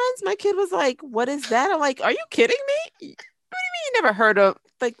Einsteins. My kid was like, "What is that?" I'm like, "Are you kidding me? What do you mean you never heard of?"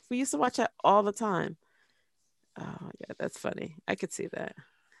 Like we used to watch that all the time. Oh yeah, that's funny. I could see that.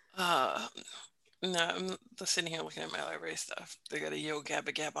 uh, no, I'm just sitting here looking at my library stuff. They got a Yo Gabba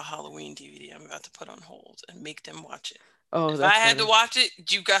Gabba Halloween DVD I'm about to put on hold and make them watch it. Oh, If I that's had to funny. watch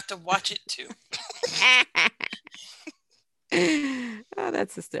it, you got to watch it too. Oh,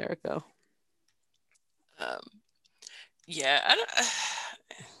 that's hysterical. Um, yeah, I don't. I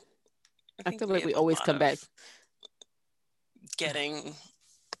I think feel we like we have a always lot come back. of getting.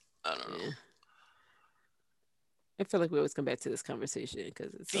 I don't know. Yeah. I feel like we always come back to this conversation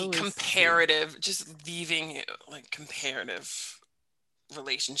because it's The always comparative, just leaving like comparative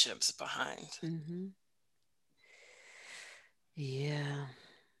relationships behind. hmm yeah.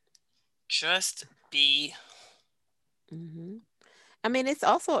 Just be. hmm I mean, it's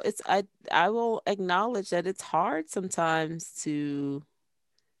also I will acknowledge that it's hard sometimes to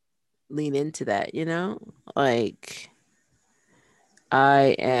lean into that, you know? Like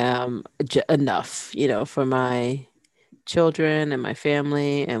I am enough, for my children and my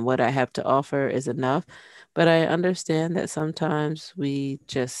family and what I have to offer is enough. But I understand that sometimes we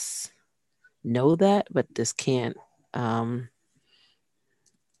just know that, but just can't um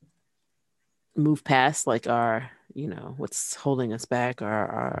move past like what's holding us back,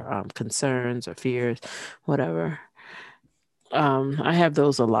 our concerns or fears, whatever. I have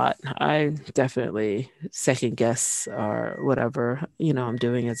those a lot. I definitely second guess or whatever, I'm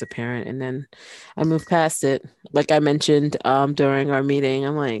doing as a parent, and then I move past it. Like I mentioned during our meeting,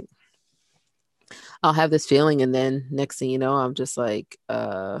 I'm like, I'll have this feeling, and then next thing you know, I'm just like,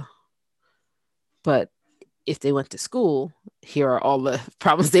 but if they went to school, here are all the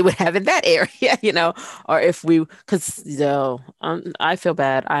problems they would have in that area, or if we, because I feel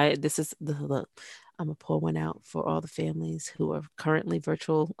bad. This is the look. I'm gonna pour one out for all the families who are currently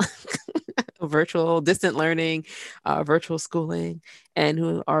virtual distant learning, virtual schooling, and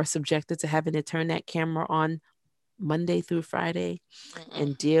who are subjected to having to turn that camera on Monday through Friday Mm-mm.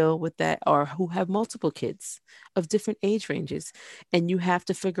 and deal with that, or who have multiple kids of different age ranges. And you have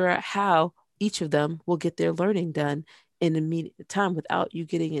to figure out how each of them will get their learning done in immediate time without you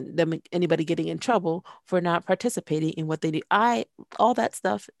getting in them anybody getting in trouble for not participating in what they do. All that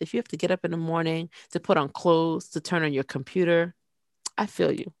stuff, if you have to get up in the morning to put on clothes, to turn on your computer, I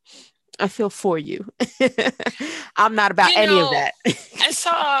feel you. I feel for you. I'm not about You any of know, that. I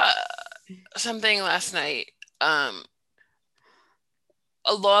saw something last night um,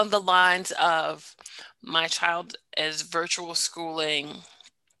 along the lines of my child is virtual schooling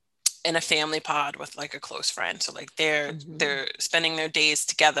in a family pod with like a close friend. So like Mhm, they're spending their days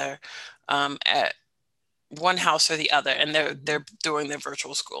together at one house or the other, and mhm, they're doing their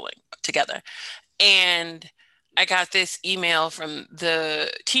virtual schooling together. And I got this email from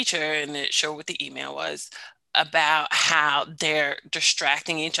the teacher, and it showed what the email was about how they're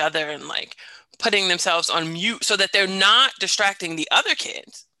distracting each other and like putting themselves on mute so that they're not distracting the other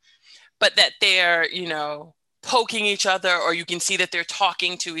kids, but that they're, poking each other, or you can see that they're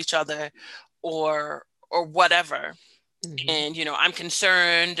talking to each other or whatever. mhm, And, I'm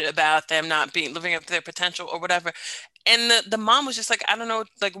concerned about them not being living up to their potential or whatever. And the mom was just like, I don't know,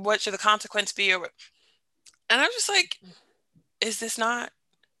 like, what should the consequence be? And I'm just like, is this not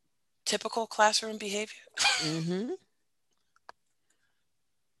typical classroom behavior? mhm.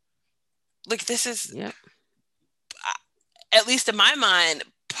 Like, this is, Yep. at least in my mind,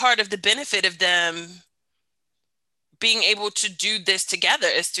 part of the benefit of them being able to do this together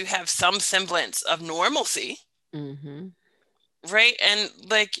is to have some semblance of normalcy, Mhm. right? And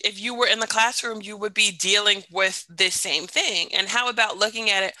like, if you were in the classroom, you would be dealing with this same thing. And how about looking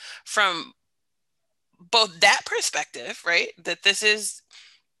at it from both that perspective, right? That this is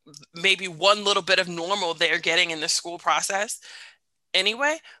maybe one little bit of normal they're getting in the school process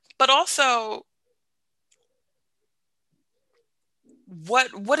anyway, but also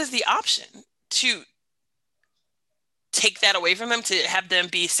what is the option to take that away from them, to have them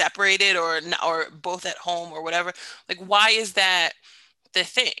be separated or both at home or whatever? Like, why is that the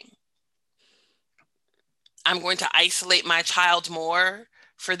thing? I'm going to isolate my child more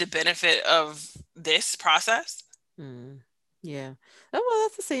for the benefit of this process. Mm. Yeah. Oh, well,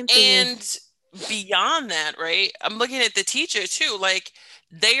 that's the same thing as. And beyond that, right? I'm looking at the teacher too. Like,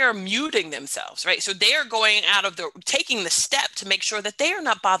 they are muting themselves, right? So they are going out of taking the step to make sure that they are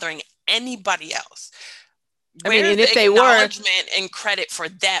not bothering anybody else. I mean, Where's and the if they were, acknowledgement and credit for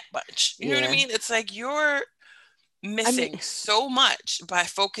that much? You know what I yeah. mean? It's like you're I mean, missing so much by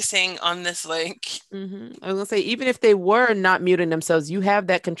focusing on this, like, I was gonna say, even if they were not muting themselves, you have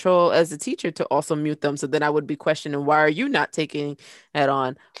that control as a teacher to also mute them. So then I would be questioning, why are you not taking that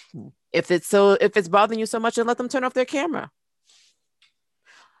on? If it's bothering you so much, then let them turn off their camera.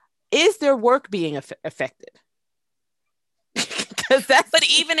 Is their work being affected? Because but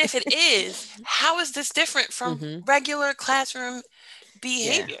that's. even if it is, how is this different from Hmm. regular classroom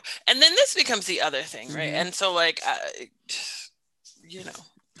Yeah. behavior? And then this becomes the other thing, right? Hmm. And so, like, you know,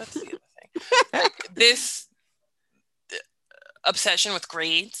 that's the other thing. Like, this obsession with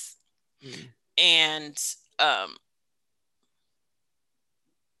grades Mm. and um,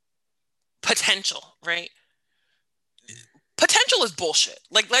 potential, right? Potential is bullshit.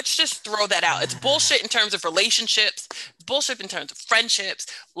 Like, let's just throw that out. It's bullshit in terms of relationships, it's bullshit in terms of friendships.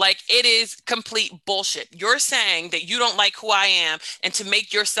 Like, it is complete bullshit. You're saying that you don't like who I am, and to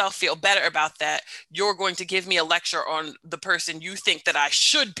make yourself feel better about that, you're going to give me a lecture on the person you think that I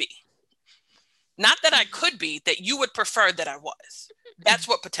should be. Not that I could be, that you would prefer that I was. That's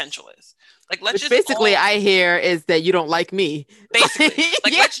what potential is. Like, let's Which just basically own, I hear is that you don't like me. basically,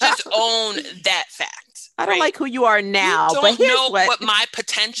 like, Yeah. let's just own that fact, I don't right? like who you are You now, but don't here's know what. what my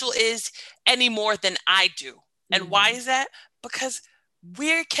potential is any more than I do. And why Mhm. is that? Because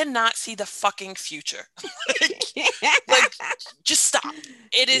we cannot see the fucking future. like, like, just stop.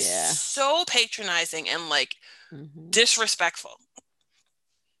 It is Yeah. so patronizing and like Hmm. disrespectful.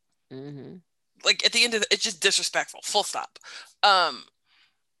 Hmm. Like, at the end of it's just disrespectful. Full stop. Um,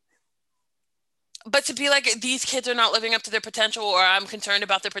 but to be like, these kids are not living up to their potential, or I'm concerned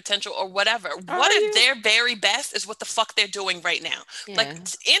about their potential, or whatever. What Are if you? their very best is what the fuck they're doing right now? Like, Yeah.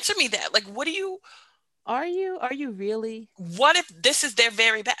 answer me that. Like, what do you Are you? Are you really? what if this is their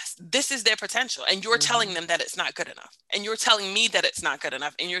very best? This is their potential, and you're telling Hmm. them that it's not good enough. And you're telling me that it's not good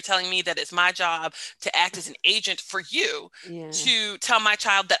enough. And you're telling me that it's my job to act as an agent for you Yeah. to tell my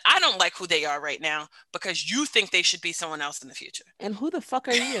child that I don't like who they are right now because you think they should be someone else in the future. And who the fuck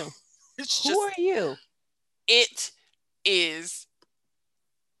are you? It's Who are just, you? it is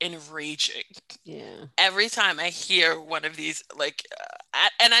enraging. Yeah. Every time I hear one of these, like,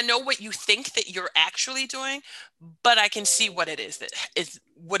 and I know what you think that you're actually doing, but I can see what it is that is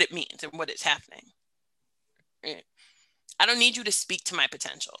what it means and what is happening. Right? I don't need you to speak to my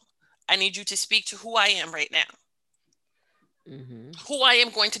potential. I need you to speak to who I am right now. Mm-hmm. Who I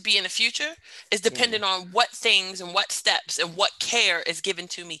am going to be in the future is Yeah. dependent on what things and what steps and what care is given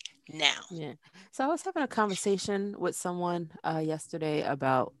to me now. Yeah. So I was having a conversation with someone yesterday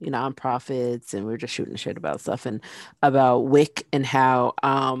about, nonprofits, and we were just shooting the shit about stuff and about WIC and how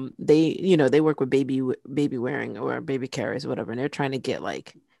they, they work with baby wearing or baby carriers or whatever, and they're trying to get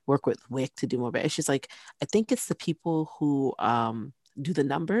like work with WIC to do more. But it's just like I think it's the people who do the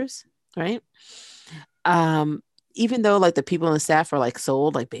numbers, right? Um Even though like the people on the staff are like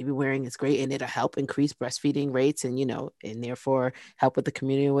sold like baby wearing is great and it'll help increase breastfeeding rates and and therefore help with the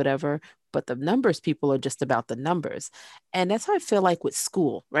community or whatever, but the numbers people are just about the numbers. And that's how I feel like with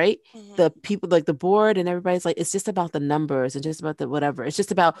school, right? Mm-hmm. The people like the board and everybody's like it's just about the numbers and just about the whatever. It's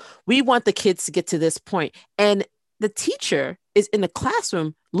just about we want the kids to get to this point. And the teacher is in the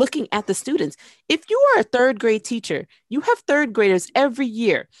classroom looking at the students. If you are a third grade teacher, you have third graders every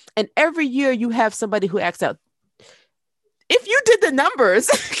year, and every year you have somebody who acts out. If you did the numbers,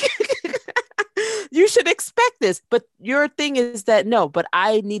 you should expect this. But your thing is that no, but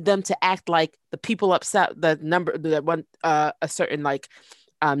I need them to act like the people upset the number that want a certain like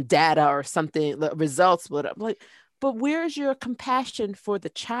data or something results. But I'm like, but where's your compassion for the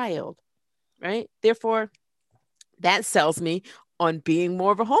child, right? Therefore, that sells me on being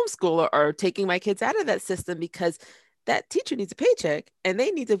more of a homeschooler or taking my kids out of that system because that teacher needs a paycheck and they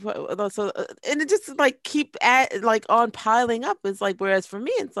need to put so and it just like keep at like on piling up. It's like whereas for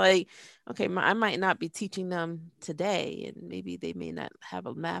me it's like okay, I might not be teaching them today and maybe they may not have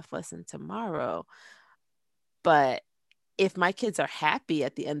a math lesson tomorrow, but if my kids are happy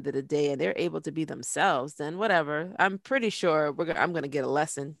at the end of the day and they're able to be themselves, then whatever. I'm pretty sure I'm going to get a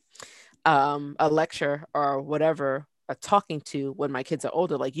lesson, a lecture or whatever, a talking to when my kids are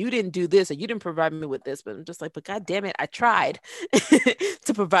older. Like, you didn't do this or you didn't provide me with this. But I'm just like, but God damn it, I tried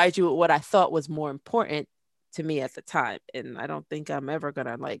to provide you with what I thought was more important to me at the time. And I don't think I'm ever going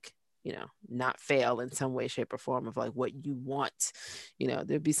to like, not fail in some way, shape, or form of like what you want.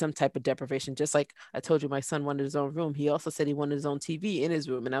 There'd be some type of deprivation. Just like I told you, my son wanted his own room. He also said he wanted his own TV in his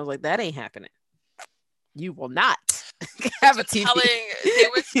room. And I was like, that ain't happening. You will not have a TV. They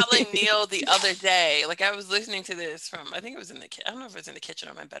were telling Neil the other day, like I was listening to this from, I think it was in the I don't know if it was in the kitchen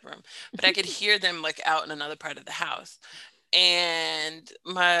or my bedroom, but I could hear them like out in another part of the house. And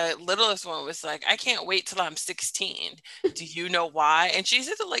my littlest one was like, I can't wait till I'm 16. Do you know why? And she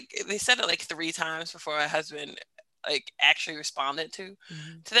said it like, they said it like 3 times before my husband like actually responded to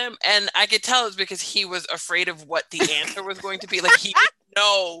them. And I could tell it's because he was afraid of what the answer was going to be. Like he didn't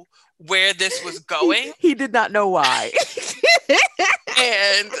know where this was going. He did not know why.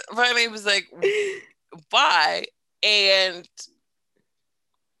 And finally was like, why? And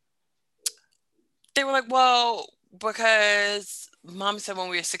they were like, well, because mom said when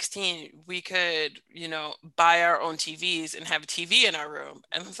we were 16, we could, buy our own TVs and have a TV in our room.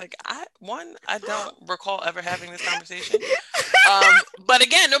 And I was like, I don't recall ever having this conversation. But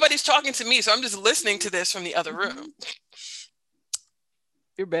again, nobody's talking to me. So I'm just listening to this from the other room.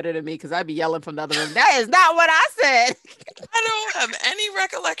 You're better than me because I'd be yelling from the other room. That is not what I said. I don't have any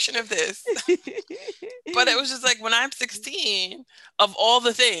recollection of this. But it was just like when I'm 16, of all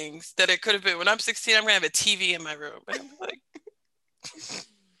the things that it could have been, when I'm 16, I'm going to have a TV in my room. And I'm like,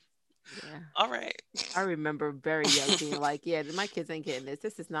 yeah. All right. I remember very young being like, yeah, my kids ain't getting this.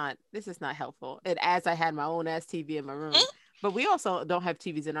 This is not helpful. And as I had my own ass TV in my room. Mm-hmm. But we also don't have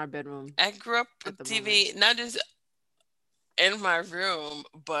TVs in our bedroom. I grew up with TV, not just in my room,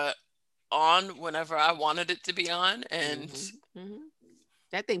 but on whenever I wanted it to be on. And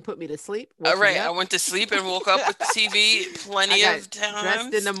that thing put me to sleep. All right, I went to sleep and woke up with the TV plenty of times.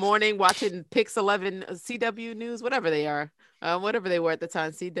 Dressed in the morning watching Pix 11 CW News, whatever they are. Whatever they were at the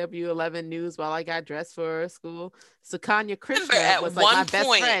time, CW 11 News, while I got dressed for school. Sukanya Krishna was like my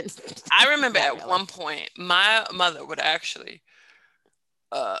best friend. I remember at one point, my mother would actually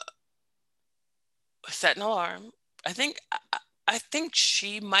set an alarm. I think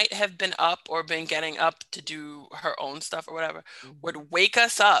she might have been up or been getting up to do her own stuff or whatever, would wake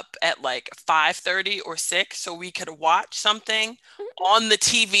us up at like 5:30 or 6 so we could watch something on the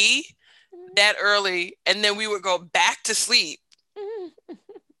TV that early, and then we would go back to sleep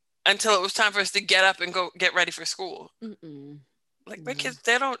until it was time for us to get up and go get ready for school. Like my kids,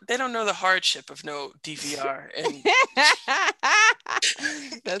 they don't know the hardship of no DVR and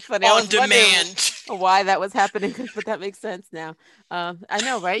that's funny. On demand. why that was happening, but that makes sense now. I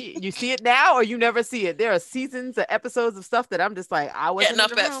know, right? You see it now or you never see it. There are seasons or episodes of stuff that I'm just like, I Getting wasn't in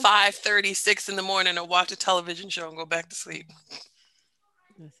up the at room. 5:30, 6 in the morning to watch a television show and go back to sleep.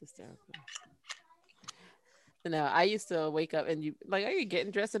 That's hysterical. No, I used to wake up and you like, are you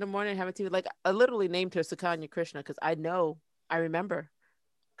getting dressed in the morning and having tea? Like, I literally named her Sukanya Krishna because I remember.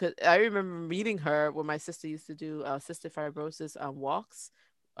 Because I remember meeting her when my sister used to do cystic fibrosis walks.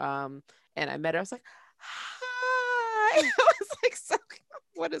 Um, and I met her. I was like, hi. I was like, so,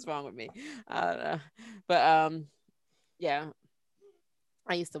 what is wrong with me? I don't know. But yeah,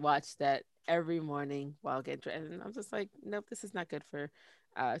 I used to watch that every morning while getting dressed. And I'm just like, nope, this is not good for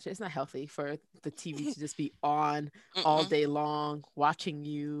it's not healthy for the TV to just be on all Mm-mm. day long watching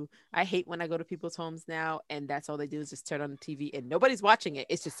you. I hate when I go to people's homes now and that's all they do is just turn on the TV and nobody's watching it.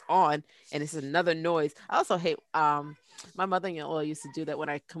 It's just on and it's another noise. I also hate my mother-in-law used to do that when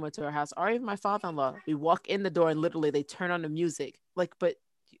I come into her house, or even my father-in-law. We walk in the door and literally they turn on the music. Like, but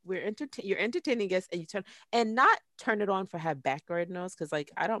you're entertaining us and you turn and not turn it on for have background noise because like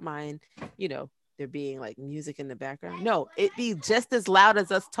I don't mind, you know, there being like music in the background. No, it be just as loud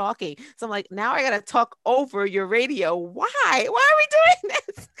as us talking. So I'm like, now I gotta talk over your radio. Why? Why are we doing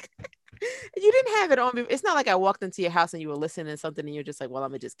this? You didn't have it on. It's not like I walked into your house and you were listening to something and you're just like, well, I'm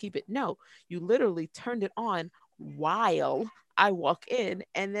gonna just keep it. No, you literally turned it on while I walk in,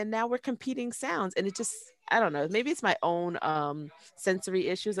 and then now we're competing sounds, and it just I don't know. Maybe it's my own sensory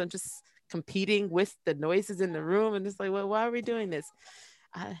issues. I'm just competing with the noises in the room, and it's like, well, why are we doing this?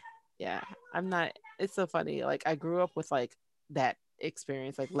 I, yeah, I'm not. It's so funny. Like I grew up with like that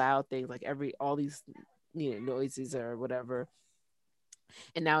experience, like loud things, like all these noises or whatever.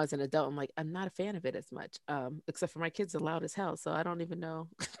 And now as an adult, I'm like, I'm not a fan of it as much. Except for my kids are loud as hell, so I don't even know.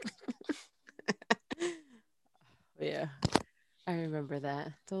 Yeah, I remember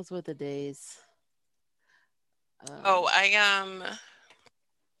that. Those were the days. Oh, Um, I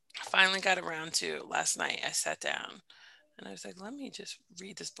finally got around to last night. I sat down and I was like, let me just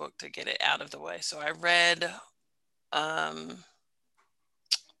read this book to get it out of the way. So I read um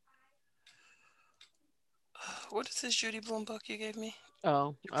what is this Judy Blume book you gave me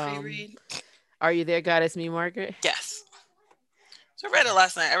oh, to pre-read? are you there, God? It's me, Margaret. Yes. So I read it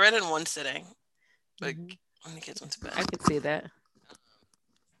last night. I read it in one sitting, like Hmm. when the kids went to bed. I could see that.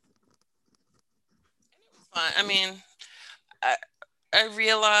 I mean, I, I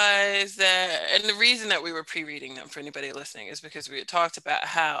realized that, and the reason that we were pre-reading them for anybody listening is because we had talked about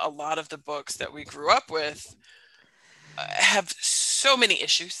how a lot of the books that we grew up with have so many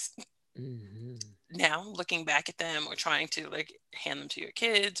issues. Hmm. Now, looking back at them or trying to like hand them to your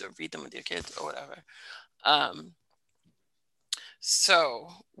kids or read them with your kids or whatever. Um, so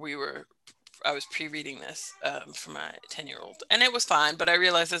we were I was pre-reading this for my 10-year-old, and it was fine. But I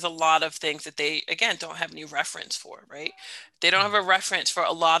realized there's a lot of things that they again don't have any reference for. Right? They don't have a reference for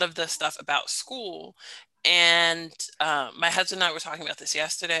a lot of the stuff about school. And my husband and I were talking about this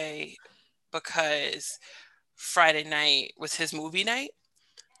yesterday because Friday night was his movie night,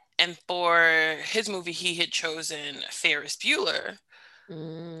 and for his movie he had chosen Ferris Bueller.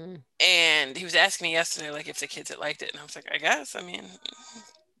 Mm. And he was asking me yesterday, like, if the kids had liked it. And I was like, I guess. I mean,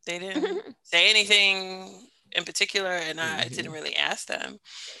 they didn't say anything in particular, and I didn't Hmm. really ask them.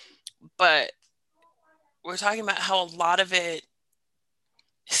 But we're talking about how a lot of it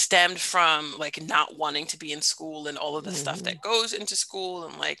stemmed from like not wanting to be in school and all of the stuff Hmm. that goes into school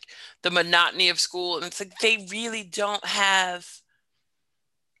and like the monotony of school. And it's like they really don't have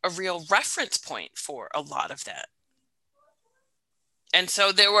a real reference point for a lot of that. And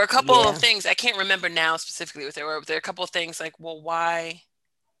so there were a couple of Yeah. things I can't remember now specifically what there were. But there were a couple of things like, well, why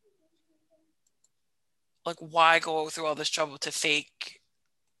go through all this trouble to fake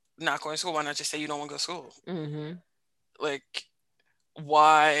not going to school? Why not just say you don't want to go to school? Hmm. Like,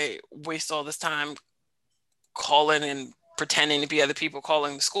 why waste all this time calling and pretending to be other people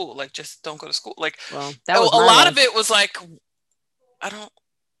calling the school? Like, just don't go to school. Like, Well, that was a my lot of life. it was like, I don't.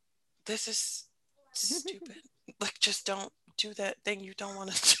 This is stupid. Like, just don't do that thing you don't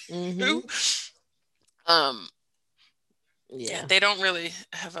want to do. Hmm. Um, yeah, Yeah. they don't really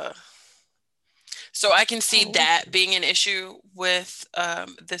have a. So I can see Oh, that being an issue with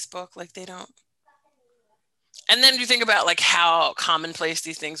this book. Like, they don't. And then you think about like how commonplace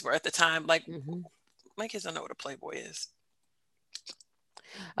these things were at the time. Like, hmm. my kids don't know what a Playboy is.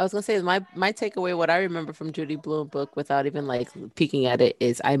 I was gonna say my takeaway, what I remember from Judy Blume book, without even like peeking at it,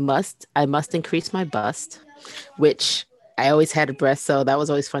 is I must increase my bust, which I always had a breast, so that was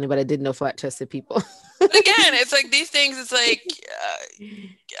always funny, but I didn't know flat chested people. But again, it's like these things. It's like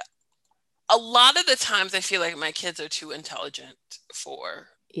a lot of the times I feel like my kids are too intelligent for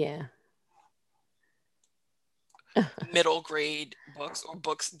Yeah. middle grade books or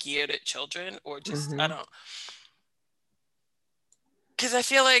books geared at children, or just I Mm-hmm. don't, because I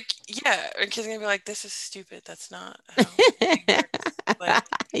feel like, yeah, a kid's gonna be like, this is stupid. That's not how reading works. Like,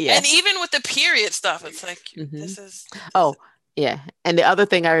 Yeah. and even with the period stuff, it's like Mm-hmm. this is Oh, yeah. And the other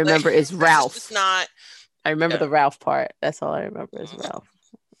thing I like remember is this is just Ralph. not. I remember Yeah. the Ralph part. That's all I remember is Mhm. Ralph.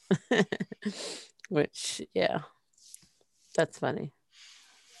 Which, yeah, that's funny.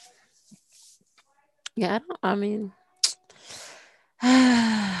 Yeah, I mean,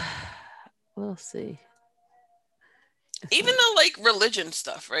 we'll see. It's Even like, though like religion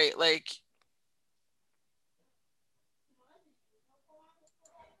stuff, right? Like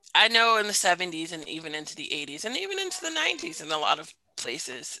I know in the 70s and even into the 80s and even into the 90s in a lot of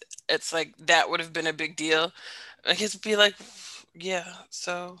places, it's like that would have been a big deal. I guess be like, yeah,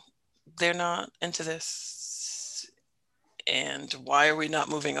 so they're not into this, and why are we not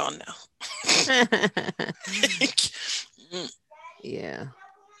moving on now? yeah.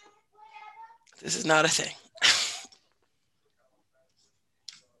 This is not a thing.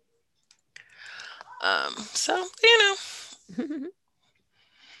 So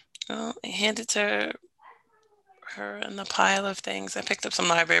I handed to her in the pile of things. I picked up some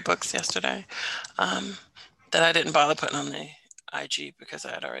library books yesterday, um, that I didn't bother putting on the IG because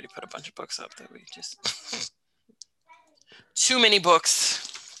I had already put a bunch of books up that we just too many books.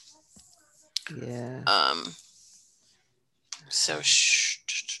 Yeah. Um, so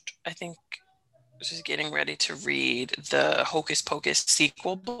I think she's getting ready to read the Hocus Pocus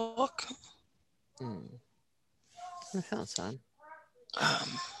sequel book. Mm, that sounds fun. Um,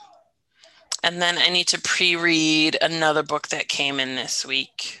 and then I need to pre-read another book that came in this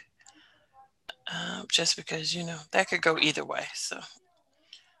week, just because that could go either way. So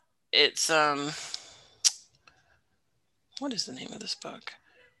it's what is the name of this book?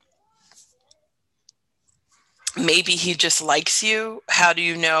 Maybe he just likes you. How do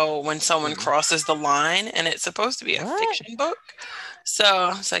you know when someone Mm. crosses the line? And it's supposed to be a What? fiction book.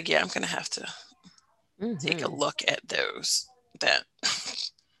 So it's like, yeah, I'm gonna have to take a Mm-hmm. look at those that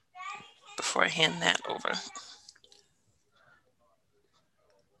before I hand that over.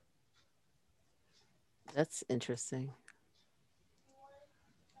 That's interesting.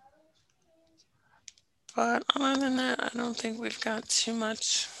 But other than that, I don't think we've got too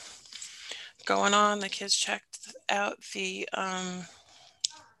much going on. The kids checked out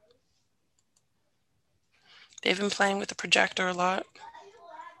they've been playing with the projector a lot.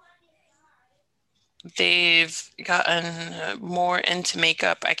 They've gotten more into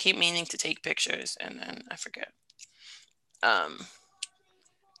makeup. I keep meaning to take pictures and then I forget. Um,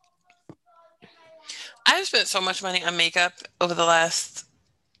 I've spent so much money on makeup over the last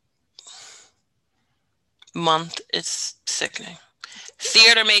month. It's sickening.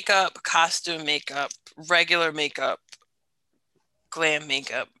 Theater makeup, costume makeup, regular makeup, glam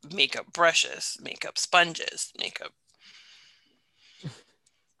makeup, makeup brushes, makeup sponges, makeup.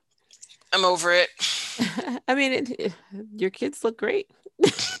 I'm over it. I mean, your kids look great.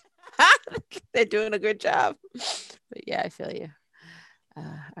 They're doing a good job. But yeah, I feel you. All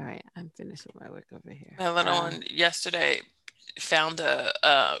right, I'm finished with my work over here. My little one yesterday found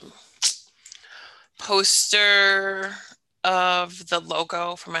a poster of the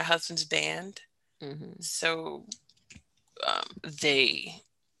logo for my husband's band. Mhm. So they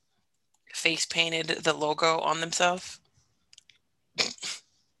face painted the logo on themselves.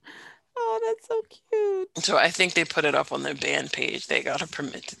 Oh, that's so cute. So I think they put it up on their band page. They got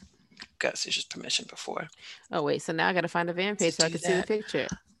Sush's permission before Oh wait, so now I gotta find a van to page so I do can see the that. picture.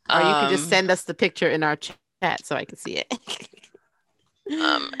 Or you could just Um, send us the picture in our chat so I can see it.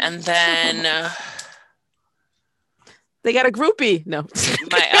 and then They got a groupie. No.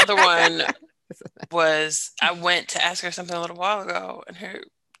 my other one was I went to ask her something a little while ago, and her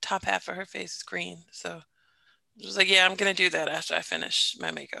top half of her face is green. So I was like, "Yeah, I'm gonna do that after I finish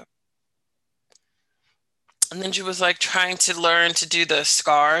my makeup." And then she was like trying to learn to do the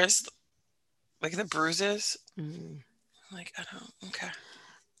scars, like the bruises. Mm. I'm like, I don't. Okay.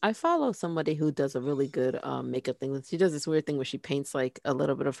 I follow somebody who does a really good makeup thing. She does this weird thing where she paints like a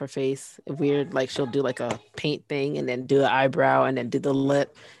little bit of her face. Weird, like she'll do like a paint thing and then do an eyebrow and then do the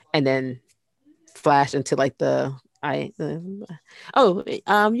lip and then flash into like the eye. Oh,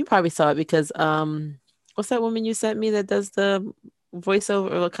 you probably saw it because what's that woman you sent me that does the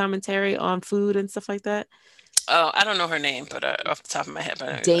voiceover or commentary on food and stuff like that? Oh, I don't know her name, but off the top of my head, but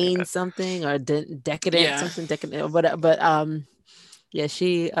I know who you're talking Dane about. something or decadent Yeah. something decadent, but yeah,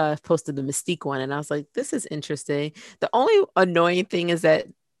 she posted the Mystique one, and I was like, this is interesting. The only annoying thing is that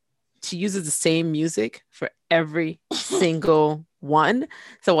she uses the same music for every single one.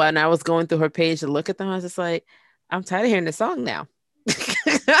 So when I was going through her page to look at them, I was just like, I'm tired of hearing the song now.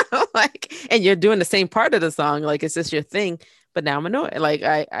 Like, and you're doing the same part of the song, like it's just your thing. But now I'm annoyed. Like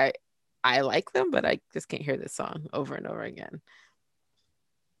I like them, but I just can't hear this song over and over again.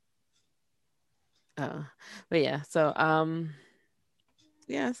 Uh, but yeah, so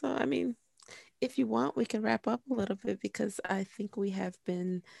yeah, so I mean, if you want, we can wrap up a little bit because I think we have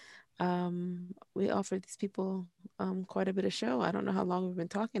been we offered these people quite a bit of show. I don't know how long we've been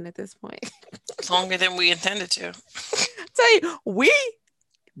talking at this point. Longer than we intended to. Tell you, we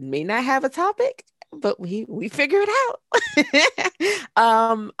may not have a topic, but we figure it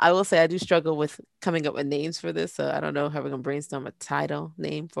out. I will say I do struggle with coming up with names for this, so I don't know how we're gonna brainstorm a title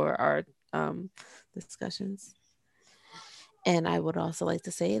name for our discussions. And I would also like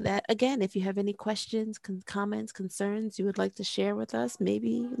to say that again, if you have any questions, comments, concerns you would like to share with us,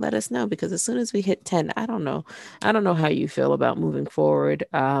 maybe let us know because as soon as we hit 10, I don't know how you feel about moving forward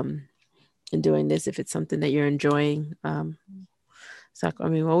and doing this if it's something that you're enjoying. So I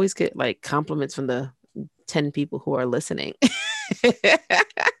mean, we always get like compliments from the 10 people who are listening.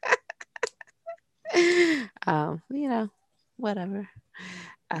 You know, whatever.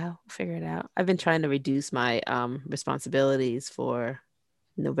 I'll figure it out. I've been trying to reduce my responsibilities for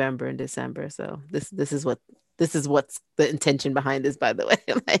November and December. So this is what's the intention behind this, by the way.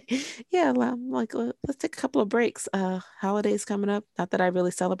 Like, yeah, I'm like, let's take a couple of breaks. Holidays coming up. Not that I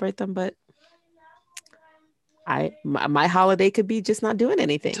really celebrate them, but my holiday could be just not doing I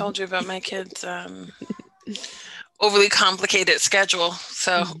anything. told you about my kids' overly complicated schedule.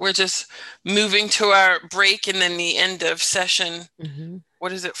 So Mhm. we're just moving to our break and then the end of session. Mhm.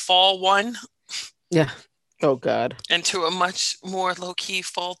 What is it, fall one? Yeah. Oh God. And to a much more low key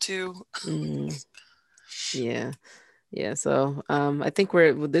fall two. Mm, yeah. Yeah. So I think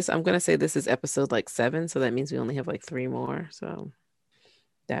we're with this. I'm gonna say this is episode like 7, so that means we only have like 3 more. So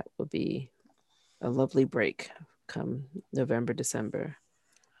that would be a lovely break come November, December.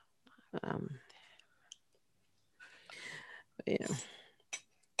 Um, yeah.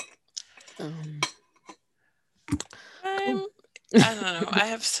 Um, cool. I'm I don't know. I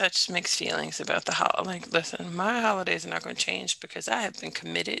have such mixed feelings about the like listen, my holidays are not going to change because I have been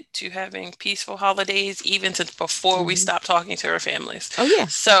committed to having peaceful holidays even since before we Mhm. stopped talking to our families. Oh yeah,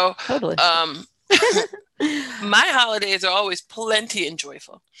 So, totally. um my holidays are always plenty and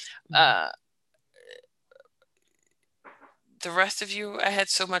joyful. Mhm. Uh the rest of you, I had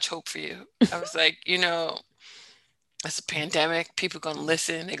so much hope for you. I was like, it's a pandemic. People are gonna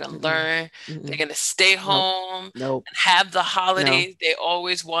listen. They're gonna Mm-mm. learn. They're Mm-mm. gonna stay Nope. home Nope. and have the No. holidays they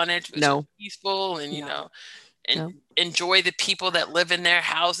always wanted, which are No. peaceful and No. and No. enjoy the people that live in their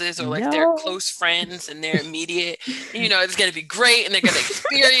houses or like their No. close friends and their immediate. It's gonna be great and they're gonna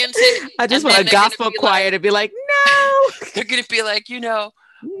experience it. I just And want a then gospel choir to be like, no, they're gonna be like,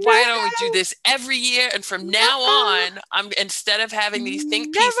 why don't we do no, this every year? And from now no, on, I'm instead of having these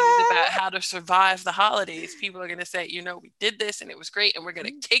think pieces about never, how to survive the holidays, people are gonna say, we did this and it was great, and we're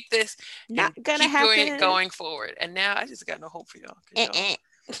gonna take this not and gonna keep doing it happen. going forward. And now I just got no hope for y'all because y'all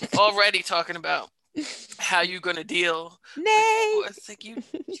Eh-eh. already talking about how you gonna deal with Nay. it's like you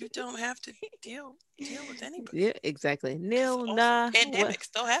don't have to deal with anybody Yeah, exactly. because Nil, also nah. What? pandemic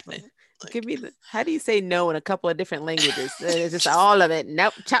still happening. Give Like me the. How do you say no in a couple of different languages? It's just all of it.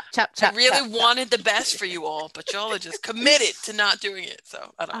 Nope. Chop, chop, I chop, chop, really chop. wanted the best for you all, but y'all are just committed to not doing it.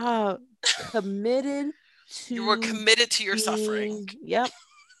 So I don't know. uh, Committed You were to committed to your suffering. being. Yep.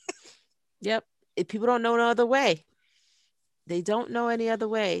 Yep. If people don't know no other way, they don't know any other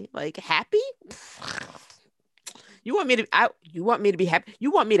way. Like happy. You want me to be happy?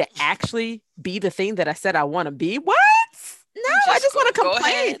 You want me to actually be the thing that I said I want to be? What? No, I'm I just just want gonna to go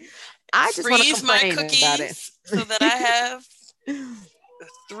complain. ahead, I just want to freeze my complain about it. cookies so that I have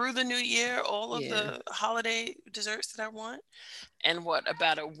through the new year all of Yeah. the holiday desserts that I want. And what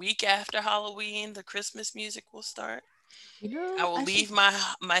about a week after Halloween, the Christmas music will start. I will I should. leave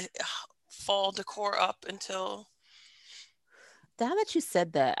my fall decor up until Now that you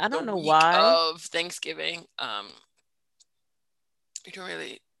said that, I the don't know week why. of Thanksgiving. We don't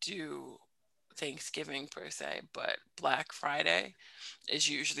really do Thanksgiving per se, but Black Friday is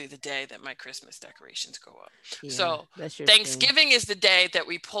usually the day that my Christmas decorations go up. Yeah, So that's your thing. Thanksgiving is the day that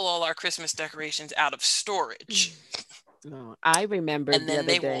we pull all our Christmas decorations out of storage, No, I remembered and the then other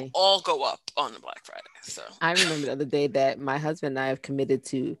they will day. all go up on the Black Friday. So I remember the other day that my husband and I have committed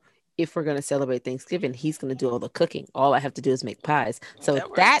to if we're going to celebrate Thanksgiving, he's going to do all the cooking. All I have to do is make pies. So That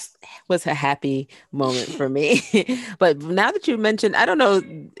that works. was a happy moment for me. But now that you mentioned, I don't know,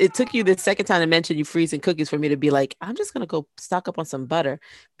 it took you the second time to mention you freezing cookies for me to be like, I'm just going to go stock up on some butter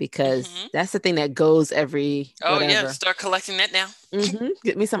because Hmm. that's the thing that goes every Oh yeah, whatever. start collecting that now.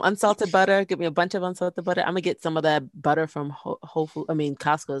 Get me some unsalted butter. Get me a bunch of unsalted butter. I'm gonna get some of that butter from Whole Food. I mean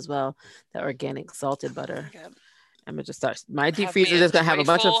Costco as well. That organic salted Oh my butter. God. I'm gonna just start. My deep Have me freezer a is gonna have a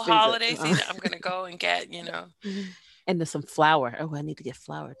bunch of joyful freezer. holiday season. I'm gonna go and get, And there's some flour. Oh, I need to get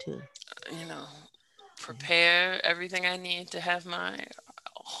flour too. you know, prepare everything I need to have my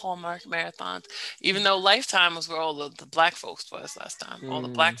Hallmark marathons. Even though Lifetime was where all the black folks was last time. All the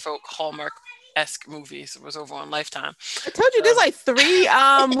black Mm. folk Hallmark-esque movies was over on Lifetime. I told you there's So like three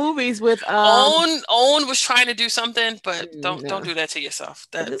movies with Owen was trying to do something, but don't no. do that to yourself.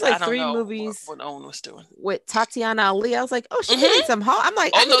 But That there's I like don't three know movies what Owen was doing. with Tatiana Ali. I was like, oh, she getting Hmm. some I'm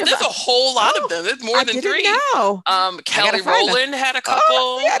like, I Oh need no, to there's a whole lot of oh, them. There's more I than didn't three. know. I gotta Kelly find them. Rowland had a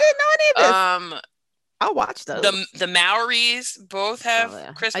Oh, see, couple. I didn't know any of this. Um, I'll watch those. the Maoris both Oh have yeah.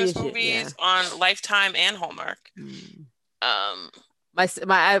 I Christmas usually yeah. movies on Lifetime and Hallmark. Mm. Um,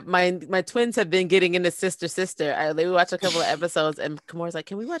 My twins have been getting into Sister Sister. They watch a couple of episodes, and Kamor's like,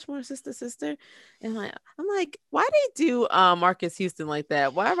 "Can we watch more Sister Sister?" And I'm like, "Why they do Marcus Houston like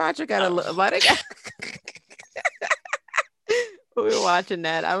that? Why Roger got to look? oh, Why they got?" We were watching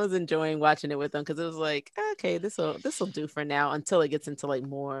that. I was enjoying watching it with them because it was like, okay, this will do for now until it gets into like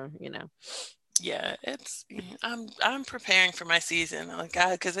more. yeah, I'm preparing for my season, like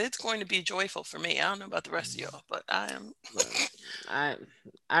because it's going to be joyful for me. I don't know about the rest of y'all, but I am. Well, I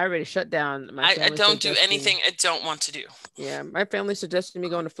I already shut down. My I family don't do suggesting. anything I don't want to do. Yeah, my family suggested me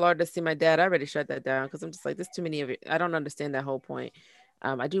going to Florida to see my dad. I already shut that down because I'm just like, there's too many of it. I don't understand that whole point.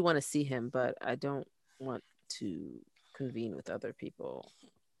 I do want to see him, but I don't want to convene with other people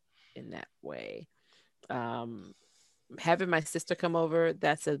in that way. Um, Having my sister come over,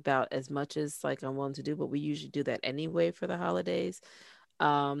 that's about as much as like I'm willing to do, but we usually do that anyway for the holidays.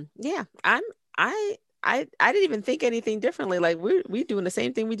 Yeah, I didn't even think anything differently. Like we doing the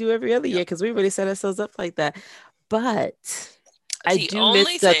same thing we do every other year Yep. because we really set ourselves up like that. But I The do miss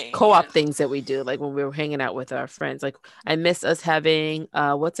only the thing, yeah. co-op things that we do, like when we were hanging out with our friends. Like I miss us having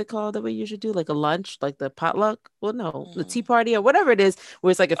what's it called that we usually do, like a lunch, like the potluck. Well, no, the tea Mm. party or whatever it is,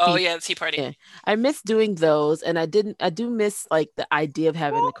 where it's like a Oh feast. yeah, the Tea Party. Yeah, I miss doing those, and I do miss like the idea of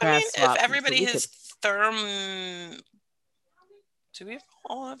having Well, the I mean, craft if swap so everybody we could. has therm, do we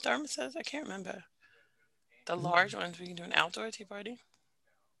all have thermoses? I can't remember. The large Mm, ones, we can do an outdoor tea party.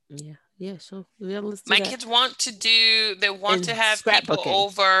 yeah, yeah, so yeah, let's do My that. kids want to do, they want to And have people scrapbooking.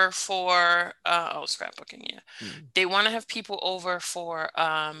 over for, scrapbooking, yeah. Mm, They want to have people over for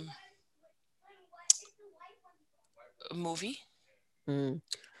a movie, mm,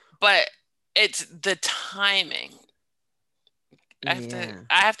 but it's the timing. yeah.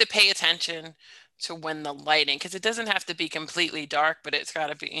 I have to pay attention to when the lighting, because it doesn't have to be completely dark, but it's got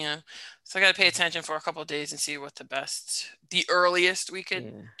to be, so I got to pay attention for a couple of days and see what the earliest we could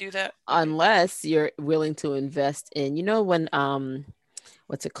Yeah. do that would be. Unless you're willing to invest in, when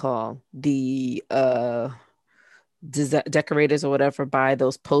what's it called? The decorators or whatever buy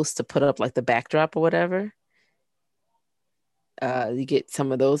those posts to put up like the backdrop or whatever. You get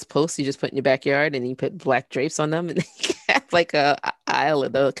some of those posts you just put in your backyard and you put black drapes on them and you have like a aisle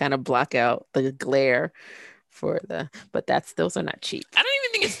and they'll kind of block out the glare for but those are not cheap. I don't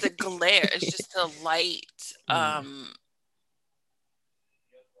even think it's the glare, it's just the light Mm,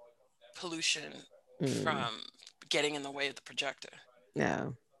 pollution mm, from getting in the way of the projector.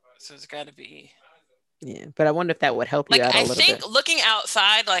 no. So it's got to be Yeah. But I wonder if that would help you like, out a I little bit. think looking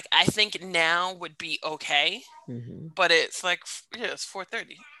outside, like I think now would be okay, Hmm. but it's like, yeah, it's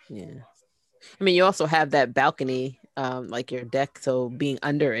 4:30. Yeah. I mean, you also have that balcony, like your deck, so being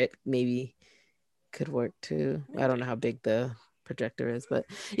under it maybe could work too. I don't know Maybe. how big the projector is, but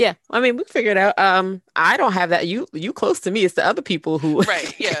yeah, I mean, we figured out. I don't have that. You close to me. It's the other people who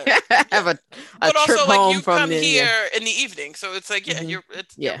Right, yeah. have Yeah. a But trip also like home you from come the yeah. here in the evening, so it's like, yeah, Hmm. you're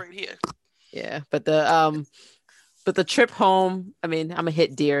Yeah, right here. yeah. But the trip home, I mean, I'm a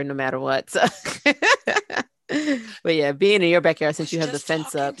hit deer no matter what. So. But yeah, being in your backyard I since was you have the just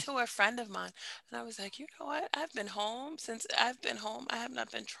fence talking up. to a friend of mine, and I was like, you know what? Since I've been home, I have not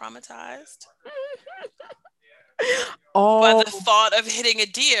been traumatized by the Oh, thought of hitting a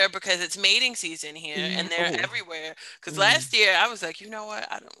deer because it's mating season here yeah. and they're Oh, everywhere. Because mm. last year I was like, you know what?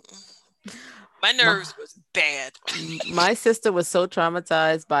 I don't. My My nerves was bad. my sister was so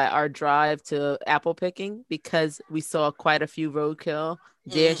traumatized by our drive to apple picking because we saw quite a few roadkill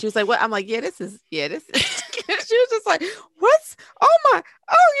deer. And Mm. she was like, "What?" I'm like, "Yeah, this is." She was just like, "What's? Oh my!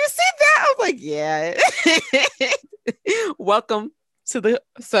 Oh, you see that?" I was like, "Yeah." Welcome to the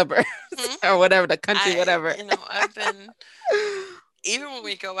suburbs Hmm. or whatever, the country, whatever. I've been, even when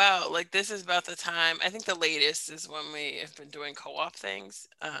we go out, like this is about the time, I think the latest is when we have been doing co-op things.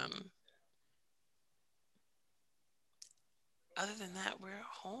 Other than that, we're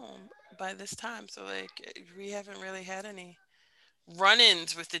home by this time. So like we haven't really had any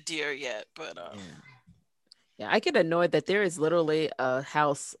run-ins with the deer yet, but Yeah. Yeah, I get annoyed that there is literally a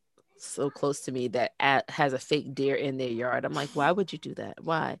house so close to me that has a fake deer in their yard. I'm like, why would you do that?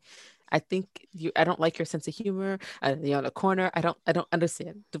 Why? I think you. I don't like your sense of humor. You're on a corner. I don't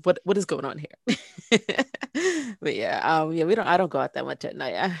understand what is going on here. But yeah, yeah, we don't. I don't go out that much at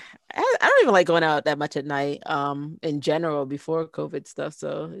night. I don't even like going out that much at night. In general, before COVID stuff.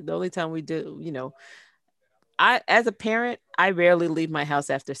 So the only time we do, I, as a parent, I rarely leave my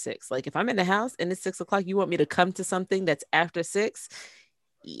house after 6. Like if I'm in the house and it's 6 o'clock, you want me to come to something that's after 6?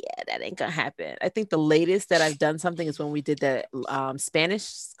 Yeah, that ain't gonna happen. I think the latest that I've done something is when we did that Spanish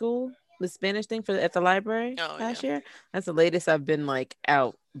school, the Spanish thing for at the library oh yeah. last year. That's the latest I've been like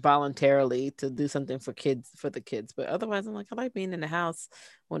out voluntarily to do something for the kids. But otherwise, I'm like, I like being in the house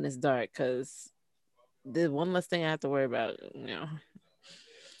when it's dark because the one less thing I have to worry about. I'm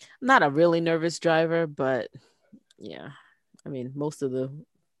not a really nervous driver, but yeah. I mean, most of the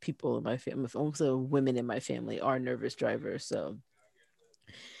people in my family, most of the women in my family are nervous drivers. So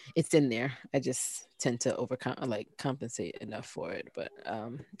it's in there. I just tend to overcome, like compensate enough for it. But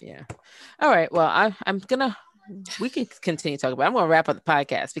yeah. All right. Well, I'm gonna we can continue to talk about it. I'm gonna wrap up the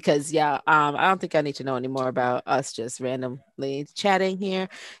podcast because yeah, I don't think I need to know any more about us just randomly chatting here.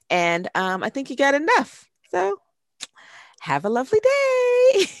 And I think you got enough. So have a lovely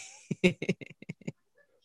day.